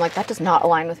because I'm like, that does not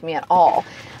align with me at all.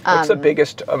 What's the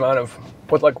biggest amount of,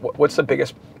 what's the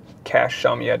biggest cash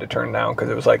sum you had to turn down? Because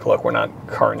it was like, look, we're not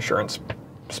car insurance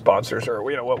sponsors, or,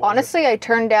 you know, what was Honestly, I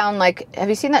turned down, like, have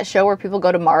you seen that show where people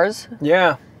go to Mars?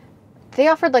 Yeah. they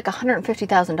offered like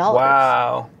 $150,000.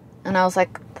 Wow. And I was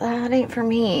like, that ain't for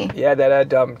me. Yeah,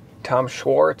 that had Tom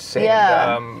Schwartz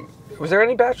and was there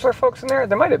any Bachelor folks in there?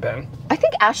 There might have been. I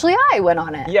think Ashley I went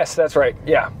on it. Yes, that's right.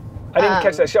 Yeah. I didn't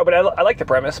catch that show, but I like the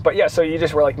premise. But yeah, so you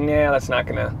just were like, nah, that's not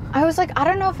gonna. I was like, I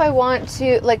don't know if I want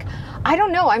to, like, I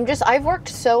don't know. I've worked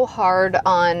so hard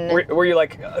on. Were you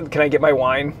like, can I get my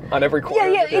wine on every corner?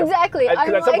 Yeah, exactly. Because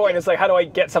at some point it's like, how do I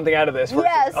get something out of this?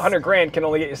 Yes. $100,000 can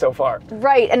only get you so far.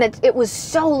 Right, and it was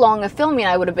so long of filming.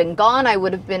 I would have been gone. I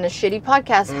would have been a shitty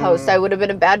podcast host. I would have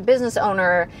been a bad business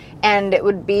owner, and it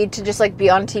would be to just like be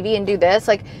on TV and do this,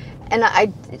 like. And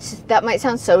that might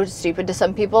sound so stupid to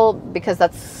some people because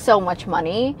that's so much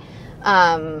money.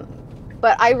 But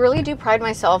I really do pride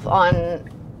myself on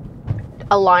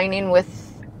aligning with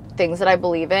things that I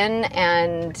believe in.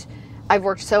 And I've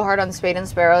worked so hard on Spade and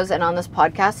Sparrows and on this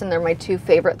podcast, and they're my two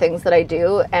favorite things that I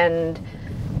do. And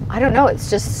I don't know, it's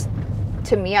just,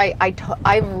 to me,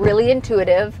 I'm really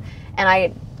intuitive, and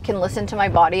I can listen to my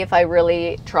body if I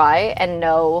really try and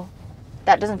know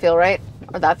that doesn't feel right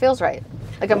or that feels right.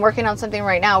 Like, I'm working on something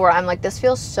right now where I'm like, this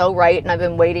feels so right, and I've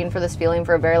been waiting for this feeling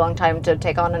for a very long time to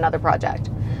take on another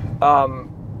project.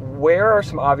 Where are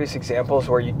some obvious examples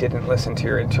where you didn't listen to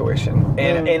your intuition?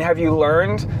 And have you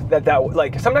learned that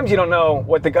like, sometimes you don't know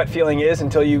what the gut feeling is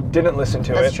until you didn't listen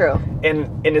to it. That's true.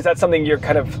 And is that something you're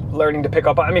kind of learning to pick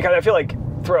up on? I mean, I feel like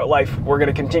throughout life, we're going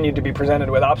to continue to be presented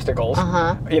with obstacles.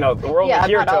 You know, we're only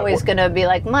here I'm not always going to be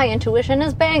like, my intuition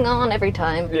is bang on every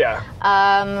time. Yeah.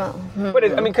 But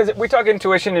I mean, because we talk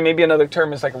intuition, and maybe another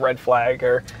term is like red flag,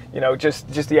 or, you know,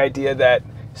 just the idea that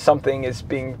something is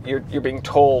you're being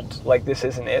told like this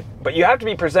isn't it. But you have to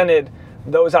be presented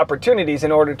those opportunities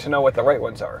in order to know what the right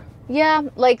ones are. Yeah,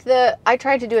 like I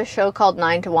tried to do a show called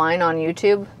 9 to Wine on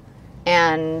YouTube,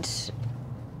 and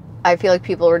I feel like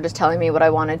people were just telling me what I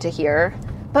wanted to hear.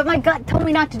 But my gut told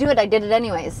me not to do it. I did it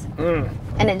anyways.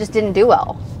 And it just didn't do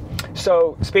well.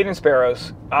 So, Spade and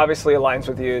Sparrows obviously aligns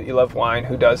with you. You love wine.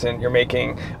 Who doesn't? You're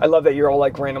making... I love that you're all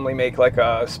like randomly make like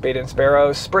a Spade and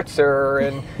Sparrows spritzer,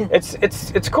 and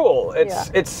it's cool.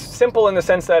 It's simple in the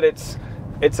sense that it's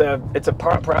a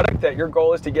product that your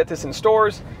goal is to get this in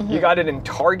stores. You got it in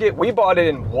Target. We bought it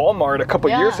in Walmart a couple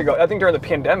years ago, I think during the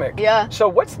pandemic. Yeah. So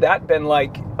what's that been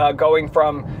like going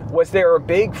from, was there a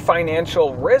big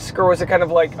financial risk, or was it kind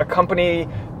of like a company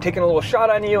taking a little shot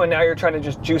on you and now you're trying to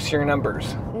just juice your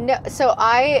numbers? No, so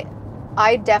I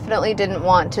definitely didn't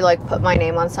want to like put my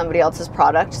name on somebody else's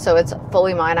product, so it's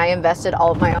fully mine. I invested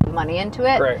all of my own money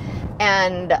into it. Right.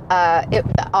 And it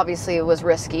obviously was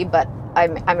risky, but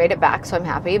I made it back, so I'm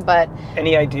happy. But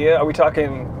any idea? Are we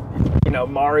talking, you know,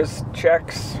 Mars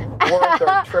checks worth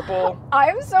or triple?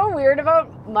 I'm so weird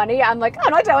about money. I'm like,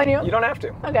 I'm not telling you. You don't have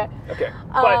to. Okay. Okay.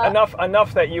 But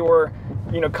enough that you were,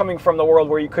 you know, coming from the world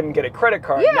where you couldn't get a credit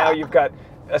card. Yeah. Now you've got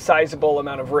a sizable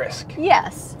amount of risk.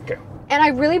 Yes. Okay. And I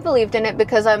really believed in it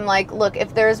because I'm like, look,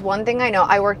 if there's one thing I know,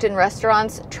 I worked in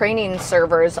restaurants training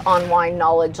servers on wine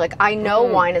knowledge. Like, I know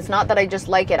wine. It's not that I just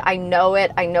like it. I know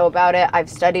it. I know about it. I've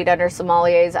studied under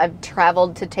sommeliers. I've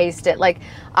traveled to taste it. Like,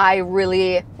 I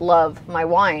really love my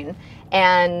wine.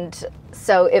 And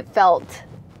so it felt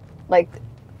like,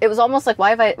 it was almost like,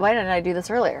 why didn't I do this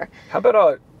earlier? How about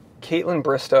a Kaitlyn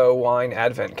Bristowe wine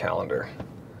advent calendar?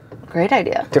 Great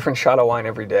idea. Different shot of wine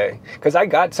every day. Because I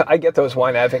get those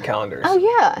wine advent calendars. Oh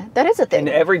yeah, that is a thing. And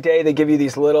every day they give you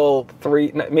these little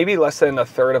maybe less than a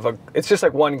third of it's just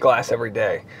like one glass every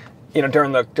day. You know,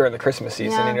 during the Christmas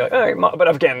season, and you're like, all right,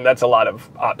 but again, that's a lot of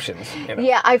options. You know?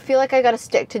 Yeah, I feel like I got to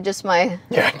stick to just my.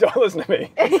 Yeah, don't listen to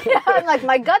me. Yeah, I'm like,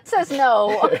 my gut says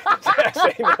no.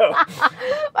 Say no.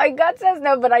 My gut says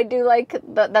no, but I do like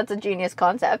that's a genius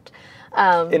concept.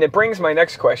 And it brings my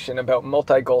next question about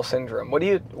multi-goal syndrome. What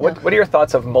are your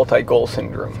thoughts of multi-goal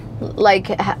syndrome?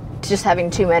 Like just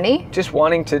having too many? Just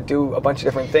wanting to do a bunch of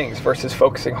different things versus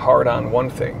focusing hard on one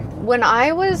thing. When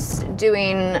I was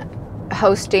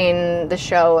hosting the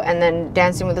show and then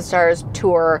Dancing with the Stars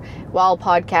tour while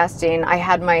podcasting, I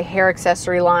had my hair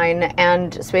accessory line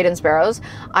and Spade and Sparrows.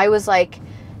 I was like,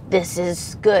 this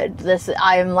is good.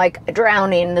 I'm like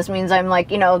drowning. This means I'm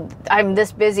like, you know, I'm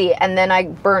this busy. And then I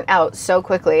burnt out so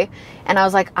quickly. And I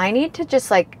was like, I need to just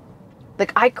like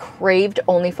I craved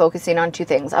only focusing on two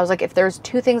things. I was like, if there's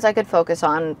two things I could focus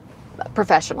on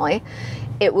professionally,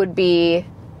 it would be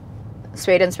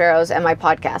Spade and Sparrows and my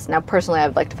podcast. Now, personally, I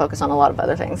would like to focus on a lot of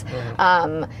other things.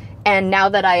 And now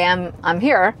that I'm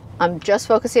here, I'm just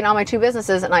focusing on my two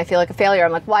businesses, and I feel like a failure.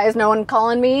 I'm like, why is no one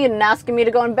calling me and asking me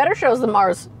to go on better shows than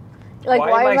Mars? Like,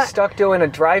 why am I stuck doing a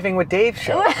Driving with Dave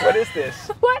show? What is this?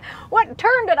 What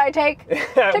turn did I take to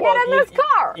get in this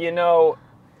car? You know,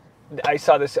 I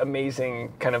saw this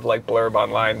amazing kind of like blurb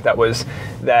online that was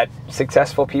that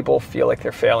successful people feel like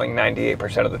they're failing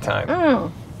 98% of the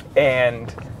time.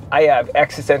 And I have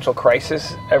existential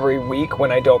crisis every week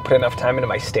when I don't put enough time into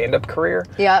my stand-up career.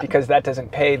 Yeah. Because that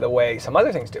doesn't pay the way some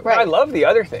other things do. Right. I love the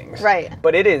other things. Right.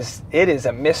 But it is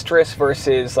a mistress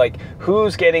versus like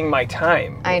who's getting my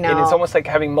time. I know. And it's almost like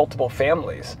having multiple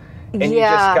families. And you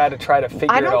Yeah. just got to try to figure it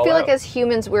all out. I don't feel like as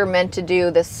humans we're meant to do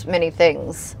this many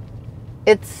things.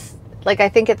 It's like, I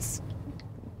think it's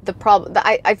the problem.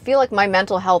 I feel like my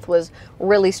mental health was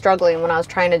really struggling when I was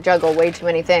trying to juggle way too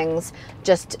many things.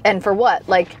 And for what?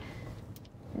 Like,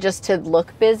 just to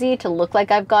look busy, to look like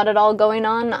I've got it all going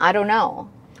on? I don't know.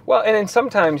 Well, and then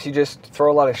sometimes you just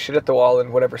throw a lot of shit at the wall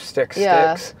and whatever sticks.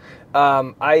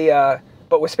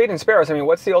 But with Spade and Sparrows, I mean,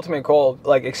 what's the ultimate goal?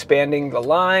 Like expanding the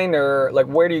line, or like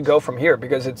where do you go from here?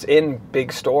 Because it's in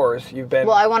big stores. You've been...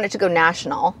 Well, I want it to go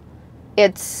national.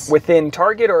 It's... Within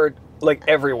Target or like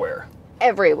everywhere?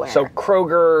 Everywhere. So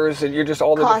Kroger's, and you're just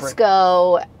all the different...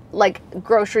 Costco, like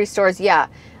grocery stores, yeah.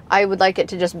 I would like it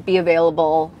to just be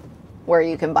available where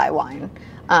you can buy wine.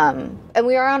 And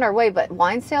we are on our way, but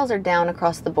wine sales are down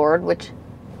across the board, which...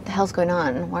 What the hell's going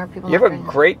on? Why are people You not have a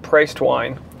drinking? great priced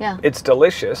wine. Yeah. It's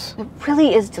delicious. It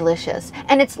really is delicious.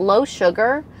 And it's low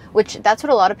sugar, which that's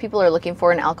what a lot of people are looking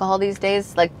for in alcohol these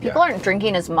days. Like, people aren't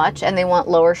drinking as much and they want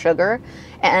lower sugar.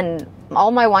 And all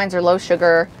my wines are low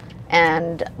sugar,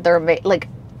 and they're like,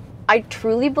 I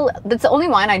truly believe that's the only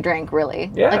wine I drank, really.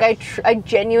 Yeah. Like, I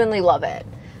genuinely love it.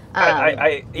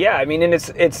 Yeah, I mean, and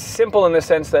it's simple in the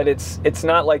sense that it's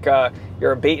not like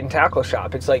you're a bait and tackle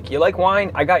shop. It's like, you like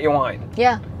wine, I got your wine.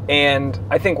 Yeah. And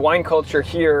I think wine culture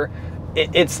here,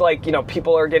 it's like, you know,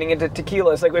 people are getting into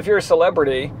tequilas. Like, if you're a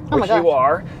celebrity, which you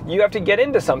are, you have to get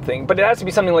into something, but it has to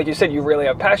be something, like you said, you really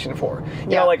have passion for.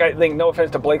 You know, like, I think, no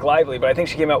offense to Blake Lively, but I think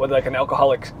she came out with like an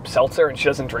alcoholic seltzer, and she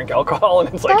doesn't drink alcohol,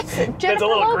 and it's like, That's it's a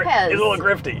little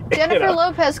grifty. Jennifer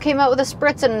Lopez came out with a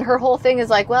spritz, and her whole thing is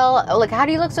like, well, like, how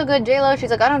do you look so good, J-Lo?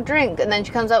 She's like, I don't drink. And then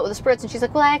she comes out with a spritz, and she's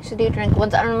like, well, I actually do drink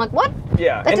once. And I'm like, what?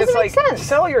 Yeah, that and it's like, sense.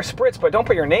 Sell your spritz, but don't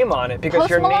put your name on it, because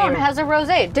Post Malone has a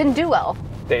rosé. It didn't do well.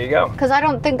 There you go. Because I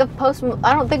don't think of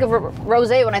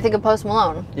rosé when I think of Post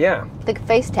Malone. Yeah. I think of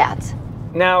face tats.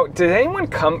 Now, did anyone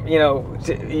come, you know,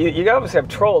 you obviously have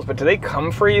trolls, but do they come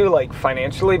for you, like,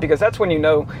 financially? Because that's when you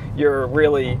know you're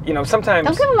really, you know, sometimes...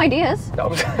 Don't give them ideas.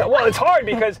 Well, it's hard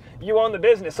because you own the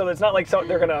business, so it's not like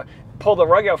they're going to pull the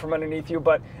rug out from underneath you,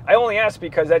 but I only ask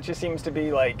because that just seems to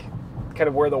be, like, kind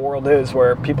of where the world is,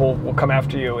 where people will come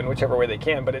after you in whichever way they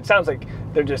can, but it sounds like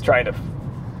they're just trying to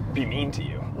be mean to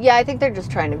you. Yeah, I think they're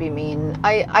just trying to be mean.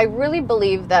 I really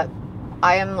believe that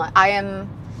I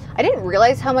didn't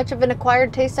realize how much of an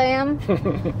acquired taste I am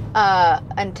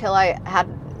until I had,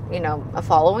 you know, a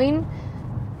following.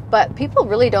 But people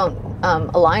really don't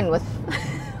align with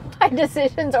my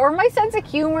decisions or my sense of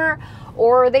humor,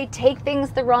 or they take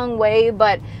things the wrong way.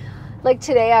 But like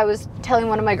today, I was telling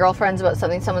one of my girlfriends about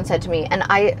something someone said to me, and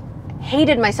I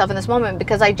hated myself in this moment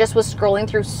because I just was scrolling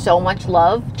through so much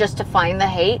love just to find the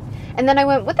hate. And then I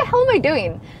went, what the hell am I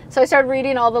doing? So I started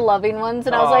reading all the loving ones,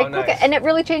 and I was like, nice. okay. And it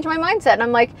really changed my mindset. And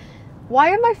I'm like, why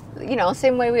am I, you know,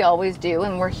 same way we always do,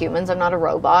 and we're humans, I'm not a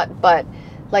robot, but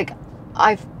like,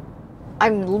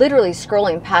 I'm literally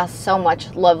scrolling past so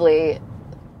many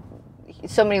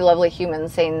lovely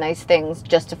humans saying nice things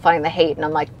just to find the hate, and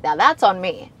I'm like, now that's on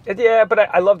me. Yeah, but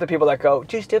I love the people that go,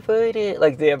 just avoid it.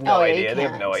 Like, they have no idea. You They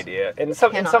have no can't. idea. And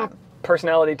some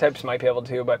personality types might be able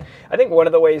to, but I think one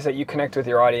of the ways that you connect with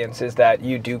your audience is that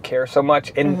you do care so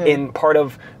much, and in part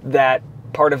of that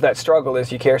struggle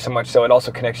is you care so much, so it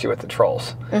also connects you with the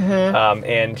trolls.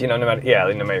 And you know, no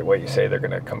matter what you say, they're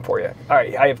gonna come for you. All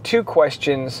right, I have two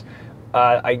questions.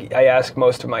 I ask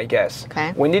most of my guests.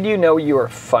 Okay. When did you know you were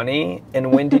funny,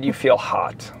 and when did you feel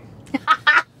hot?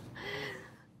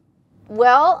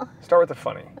 Well, Start with the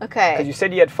funny. okay. Because you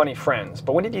said you had funny friends,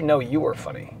 but when did you know you were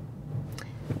funny?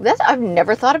 I've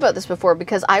never thought about this before,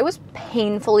 because I was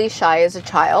painfully shy as a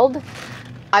child.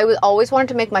 I always wanted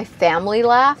to make my family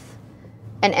laugh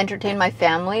and entertain my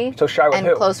family. So shy with and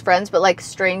who? close friends, but like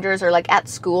strangers or like at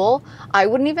school, I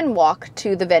wouldn't even walk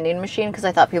to the vending machine because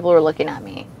I thought people were looking at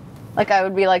me. Like, I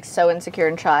would be like so insecure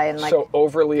and shy, and like, so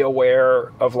overly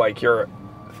aware of like your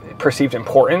perceived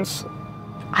importance.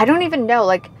 I don't even know.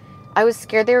 Like, I was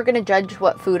scared they were going to judge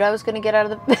what food I was going to get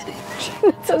out of the vending machine.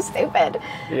 It's so stupid.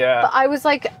 Yeah. But I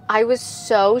was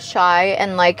so shy,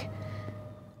 and like,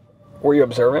 Were you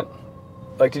observant?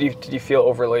 Like, did you feel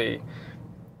overly,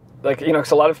 like, you know,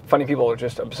 because a lot of funny people are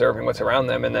just observing what's around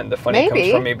them, and then the funny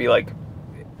comes from maybe like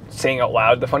saying out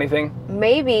loud the funny thing.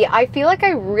 Maybe. I feel like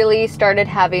I really started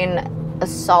having a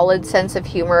solid sense of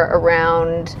humor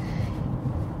around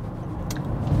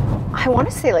I want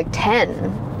to say like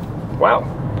 10. Wow.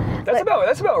 That's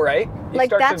about right.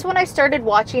 That's when I started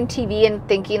watching TV and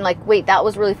thinking like, wait, that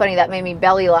was really funny. That made me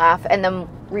belly laugh. And then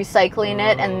recycling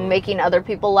it and making other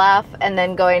people laugh. And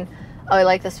then going, oh, I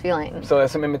like this feeling. So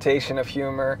there's some imitation of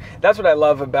humor. That's what I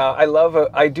love about,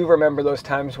 I do remember those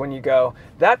times when you go,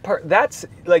 that's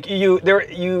like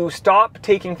you stop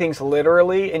taking things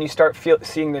literally and you start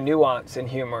seeing the nuance in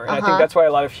humor. And I think that's why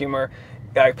a lot of humor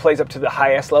plays up to the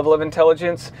highest level of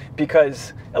intelligence,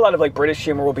 because a lot of like British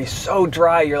humor will be so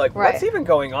dry. You're like, what's even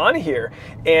going on here?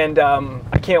 And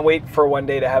I can't wait for one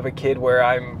day to have a kid where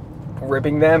I'm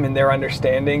ribbing them and they're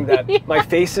understanding that my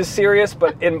face is serious,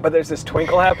 but there's this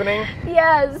twinkle happening.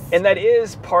 Yes. And that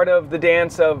is part of the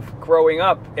dance of growing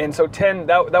up. And so 10,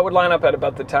 that would line up at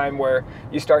about the time where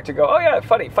you start to go, oh yeah,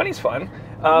 funny's fun.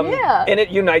 And it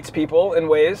unites people in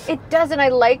ways. It does, and I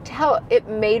liked how it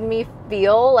made me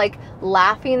feel like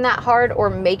laughing that hard or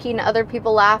making other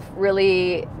people laugh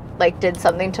really like did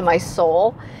something to my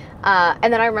soul.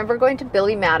 And then I remember going to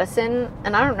Billy Madison,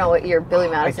 and I don't know what year Billy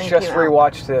Madison came out. I just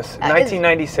rewatched this.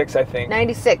 1996, I think.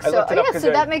 96. So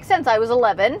that makes sense. I was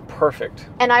 11. Perfect.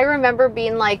 And I remember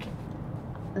being like,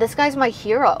 this guy's my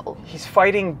hero. He's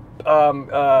fighting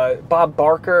Bob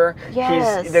Barker.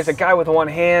 Yes. There's a guy with one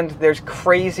hand. There's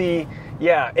crazy.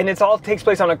 Yeah, and it all takes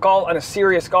place on a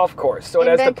serious golf course. So it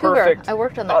has Vancouver. The perfect. I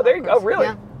worked on that. Oh, there you go. Really?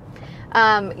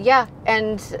 Yeah.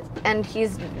 And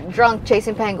he's drunk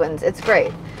chasing penguins. It's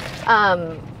great.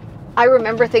 I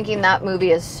remember thinking that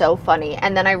movie is so funny,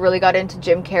 and then I really got into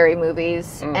Jim Carrey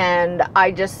movies, and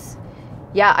I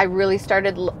really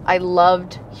started. I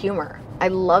loved humor. I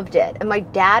loved it, and my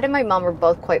dad and my mom were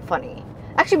both quite funny.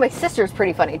 Actually, my sister's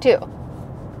pretty funny too.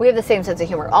 We have the same sense of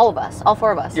humor. All of us, all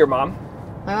four of us. Your mom?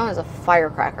 My mom is a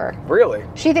firecracker. Really?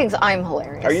 She thinks I'm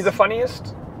hilarious. Are you the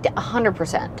funniest?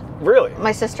 100%. Really?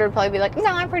 My sister would probably be like, no,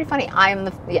 I'm pretty funny.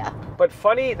 But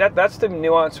funny, that's the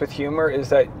nuance with humor, is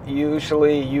that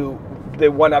usually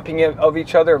the one-upping of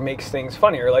each other makes things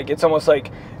funnier. Like, it's almost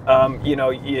like,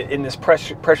 in this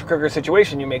pressure cooker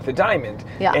situation, you make the diamond.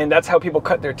 Yeah. And that's how people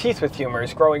cut their teeth with humor,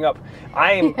 is growing up.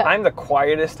 I'm the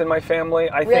quietest in my family,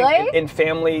 I think, in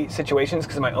family situations,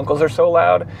 because my uncles are so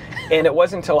loud. And it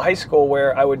wasn't until high school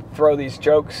where I would throw these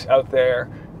jokes out there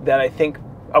that I think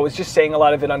I was just saying a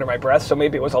lot of it under my breath, so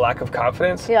maybe it was a lack of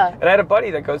confidence. Yeah. And I had a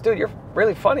buddy that goes, dude, you're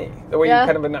really funny, the way you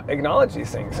kind of acknowledge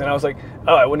these things. And I was like,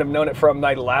 oh, I wouldn't have known it from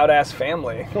my loud-ass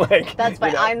family. Like, that's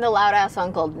fine. I'm the loud-ass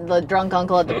uncle, the drunk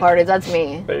uncle at the parties. That's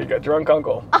me. There you go, drunk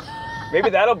uncle. Maybe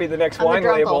that'll be the next wine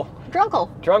label. Drunkle.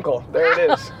 Drunkle, there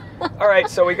it is. All right,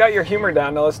 so we got your humor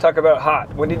down. Now let's talk about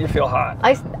hot. When did you feel hot?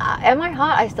 Am I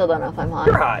hot? I still don't know if I'm hot.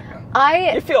 You're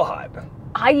hot. You feel hot.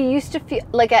 I used to feel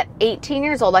like at 18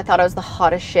 years old, I thought I was the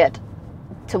hottest shit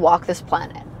to walk this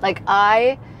planet. Like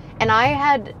I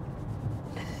had.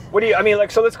 What do you? I mean, like,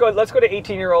 so let's go to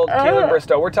 18-year-old Kaitlyn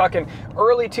Bristowe. We're talking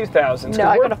early 2000s. No,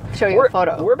 I gotta show you a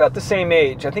photo. We're about the same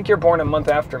age. I think you're born a month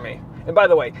after me. And by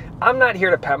the way, I'm not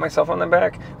here to pat myself on the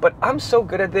back, but I'm so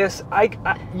good at this.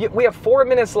 We have 4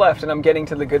 minutes left, and I'm getting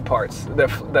to the good parts.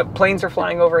 The planes are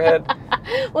flying overhead.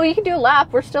 Well, you can do a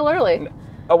lap. We're still early.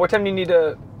 Oh, what time do you need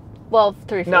to? Well,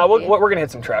 3:50. No, we're gonna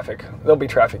hit some traffic. There'll be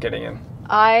traffic getting in.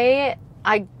 I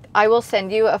will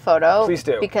send you a photo. Please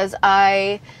do. Because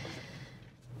I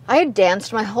had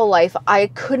danced my whole life. I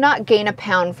could not gain a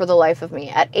pound for the life of me.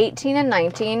 At 18 and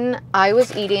 19, I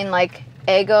was eating like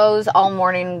Eggos all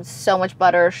morning, so much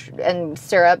butter and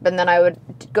syrup, and then I would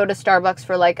go to Starbucks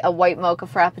for like a white mocha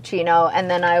frappuccino, and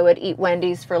then I would eat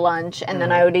Wendy's for lunch, and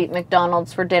then I would eat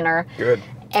McDonald's for dinner. Good.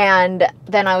 And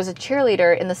then I was a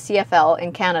cheerleader in the CFL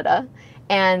in Canada,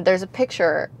 and there's a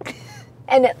picture,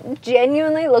 and it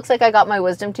genuinely looks like I got my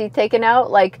wisdom teeth taken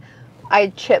out. Like, I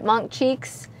had chipmunk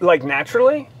cheeks. Like,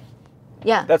 naturally?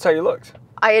 Yeah. That's how you looked?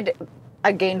 I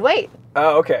gained weight.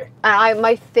 Oh, okay. And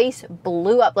my face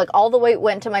blew up. Like, all the weight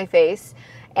went to my face,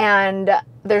 and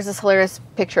there's this hilarious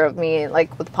picture of me,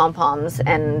 like, with pom-poms,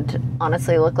 and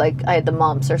honestly looked like I had the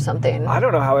mumps or something. I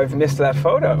don't know how I've missed that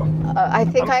photo. I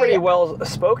think I'm pretty well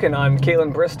spoken on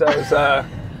Kaitlyn Bristowe's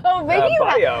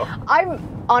bio.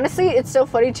 Honestly, it's so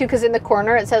funny, too, because in the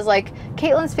corner it says, like,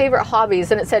 Kaitlyn's favorite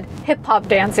hobbies, and it said hip-hop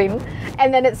dancing,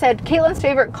 and then it said Kaitlyn's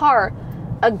favorite car,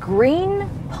 a green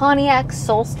Pontiac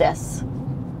Solstice.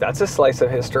 That's a slice of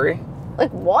history.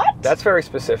 Like, what? That's very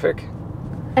specific.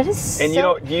 It is. And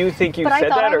do you think you said that?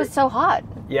 But I thought I was so hot.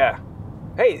 Yeah.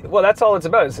 Hey, well, that's all it's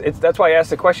about. That's why I asked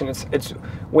the question. It's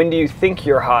when do you think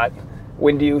you're hot?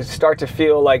 When do you start to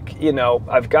feel like,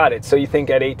 I've got it? So you think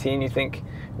at 18, you think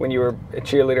when you were a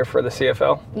cheerleader for the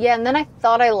CFL? Yeah, and then I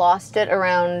thought I lost it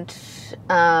around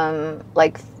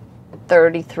like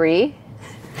 33.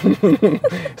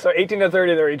 So 18 to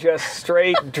 30, they're just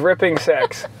straight dripping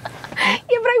sex. Yeah,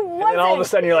 but I wasn't. And then all of a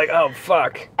sudden you're like, oh,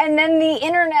 fuck. And then the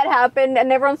internet happened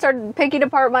and everyone started picking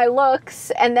apart my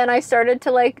looks. And then I started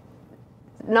to like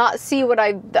not see what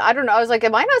I don't know. I was like,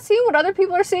 am I not seeing what other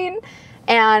people are seeing?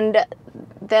 And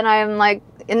then I'm like,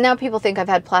 and now people think I've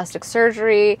had plastic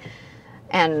surgery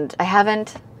and I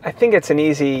haven't. I think it's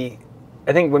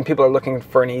I think when people are looking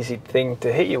for an easy thing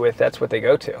to hit you with, that's what they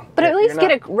go to. But at least get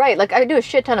it right. Like, I do a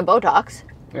shit ton of Botox.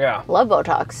 Yeah. Love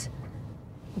Botox.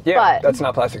 Yeah, but that's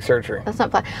not plastic surgery. That's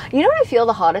not You know what I feel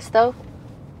the hottest, though?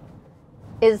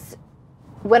 Is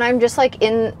when I'm just, like,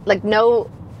 in, like,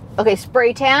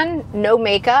 spray tan, no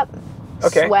makeup,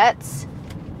 sweats,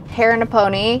 hair in a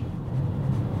pony,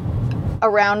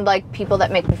 around, like, people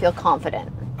that make me feel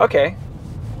confident. Okay.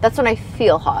 That's when I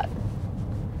feel hot.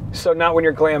 So not when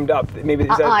you're glammed up. Maybe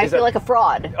I feel like a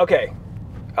fraud. Okay.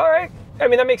 All right. I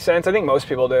mean, that makes sense. I think most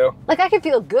people do. Like, I can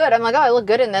feel good. I'm like, oh, I look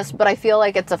good in this, but I feel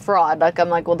like it's a fraud. Like, I'm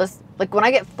like, well, this, like, when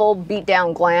I get full beat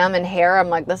down glam and hair, I'm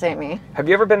like, this ain't me. Have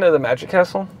you ever been to the Magic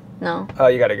Castle? No. Oh,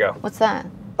 you gotta go. What's that?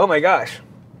 Oh my gosh.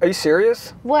 Are you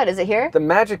serious? What, is it here? The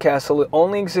Magic Castle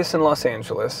only exists in Los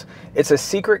Angeles. It's a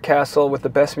secret castle with the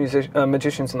best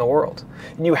magicians in the world.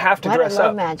 And you have to dress up. I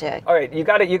love magic. All right, you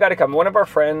got to come. One of our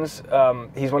friends,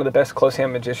 he's one of the best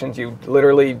close-hand magicians. You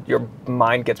literally, your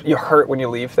mind you hurt when you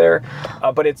leave there.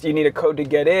 But you need a code to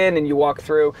get in, and you walk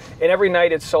through. And every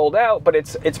night it's sold out, but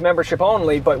it's membership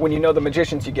only. But when you know the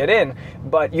magicians, you get in.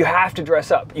 But you have to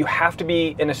dress up. You have to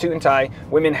be in a suit and tie.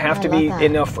 Women have to be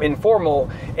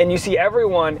informal. And you see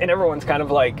everyone. And everyone's kind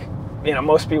of like, you know,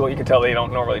 most people, you can tell they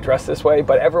don't normally dress this way,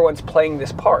 but everyone's playing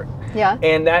this part. Yeah.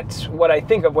 And that's what I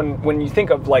think of when you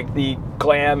think of like the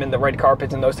glam and the red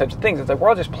carpets and those types of things. It's like we're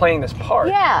all just playing this part.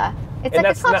 Yeah. It's like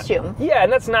a costume. And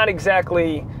that's not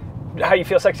exactly how you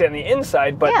feel sexy on the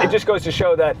inside, but it just goes to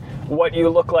show that what you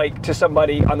look like to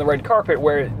somebody on the red carpet,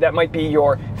 where that might be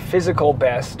your physical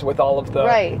best with all of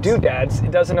the doodads,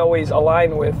 it doesn't always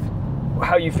align with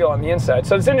how you feel on the inside.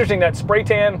 So it's interesting that spray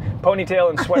tan,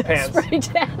 ponytail, and sweatpants spray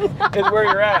tan is where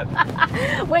you're at.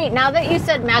 Wait, now that you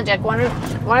said magic, want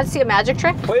to see a magic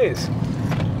trick? Please.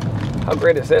 How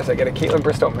great is this? I get a Kaitlyn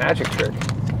Bristowe magic trick.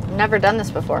 Never done this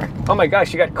before. Oh my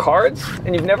gosh, you got cards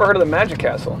and you've never heard of the Magic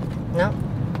Castle? No.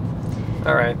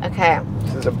 All right. Okay.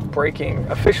 This is a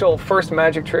official first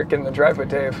magic trick in the Drive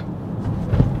with Dave.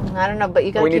 I don't know, but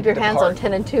you gotta keep your hands on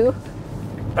 10 and 2.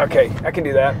 Okay, I can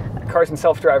do that. Cards in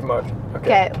self-drive mode.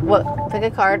 Okay, pick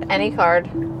a card, any card.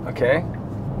 Okay,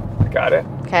 got it.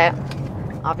 Okay,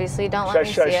 obviously don't let me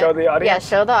see it. Should I show the audience? Yeah,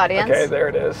 show the audience. Okay, there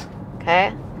it is.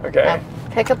 Okay. Okay. Now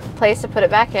pick a place to put it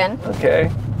back in. Okay.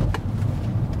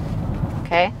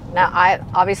 Okay, now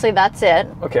obviously that's it.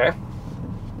 Okay.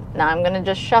 Now I'm gonna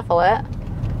just shuffle it.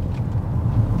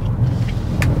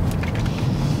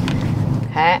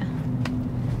 Okay.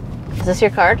 Is this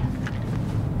your card?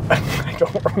 I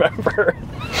don't remember.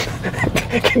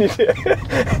 Can you do it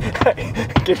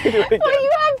again? Well,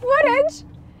 you have footage.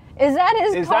 Is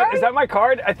that his card? Is that my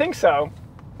card? I think so.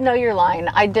 No, you're lying.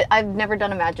 I've never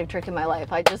done a magic trick in my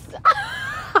life. I just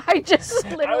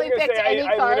literally picked any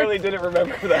card. I literally didn't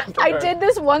remember that. I did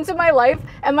this once in my life,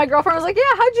 and my girlfriend was like, yeah,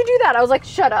 how'd you do that? I was like,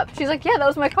 shut up. She's like, yeah, that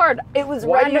was my card. It was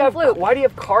random fluke. Why do you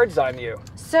have cards on you?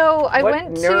 So I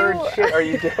went to... What nerd shit are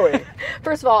you doing?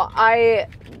 First of all,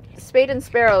 Spade and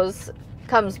Sparrows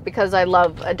comes because I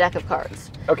love a deck of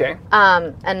cards. Okay.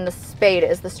 And the spade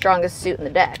is the strongest suit in the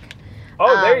deck.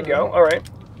 Oh, there you go. All right.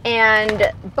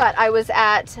 But I was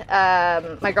at,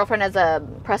 my girlfriend has a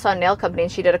press-on nail company,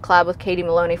 and she did a collab with Katie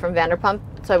Maloney from Vanderpump.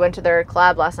 So I went to their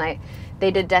collab last night.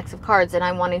 They did decks of cards, and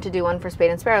I'm wanting to do one for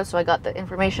Spade and Sparrow, so I got the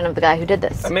information of the guy who did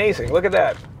this. Amazing. Look at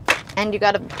that. And you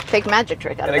got a fake magic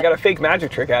trick out of it. And I got a fake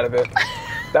magic trick out of it.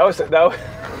 That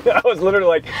was literally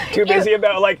like too busy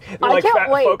about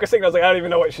focusing. I was like, I don't even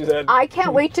know what she said. I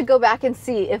can't wait to go back and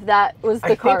see if that was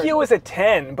the card. I think it was a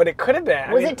 10, but it could have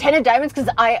been. Was it 10 of diamonds?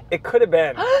 It could have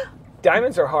been.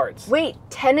 Diamonds or hearts? Wait,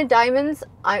 10 of diamonds?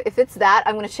 If it's that,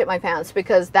 I'm going to shit my pants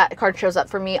because that card shows up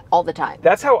for me all the time.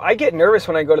 That's how I get nervous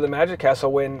when I go to the Magic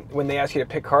Castle when they ask you to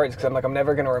pick cards, because I'm like, I'm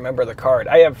never going to remember the card.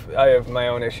 I have my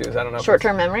own issues. I don't know.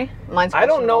 Short-term memory? Mine's I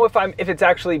don't know if it's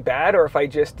actually bad or if I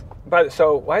just...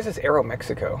 So why is this arrow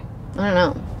Mexico? I don't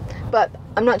know. But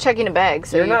I'm not checking a bag,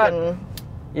 so can...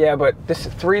 Yeah, but this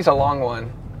 3's a long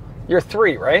one. You're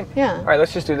 3, right? Yeah. All right,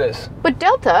 let's just do this. But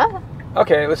Delta?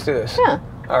 Okay, let's do this. Yeah.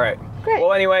 All right. Great.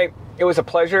 Well, anyway, it was a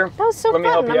pleasure. That was so fun.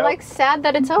 I'm like sad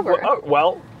that it's over.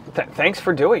 Well, thanks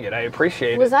for doing it. I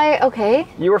appreciate it. Was I okay?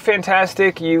 You were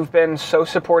fantastic. You've been so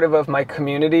supportive of my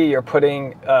community. You're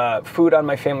putting food on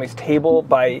my family's table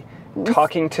by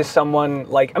talking to someone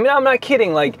like, I mean, I'm not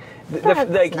kidding, like,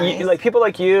 like people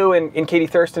like you and Katie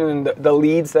Thurston and the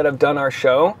leads that have done our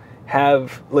show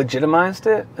have legitimized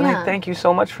it, and I thank you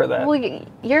so much for that. Well,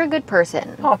 you're a good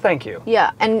person. Oh, thank you.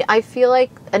 Yeah, and I feel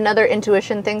like another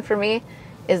intuition thing for me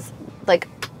is, like,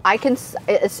 I can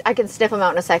sniff them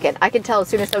out in a second. I can tell as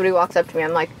soon as somebody walks up to me,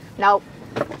 I'm like, nope.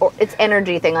 Or it's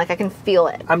energy thing, like I can feel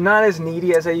it. I'm not as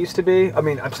needy as I used to be. I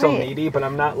mean, I'm still needy, but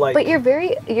I'm not like... But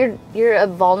you're a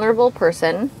vulnerable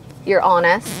person, you're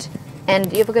honest,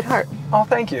 and you have a good heart. Oh,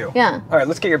 thank you. Yeah. All right,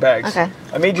 let's get your bags. Okay.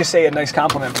 I made you say a nice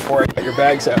compliment before I get your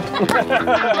bags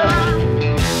out.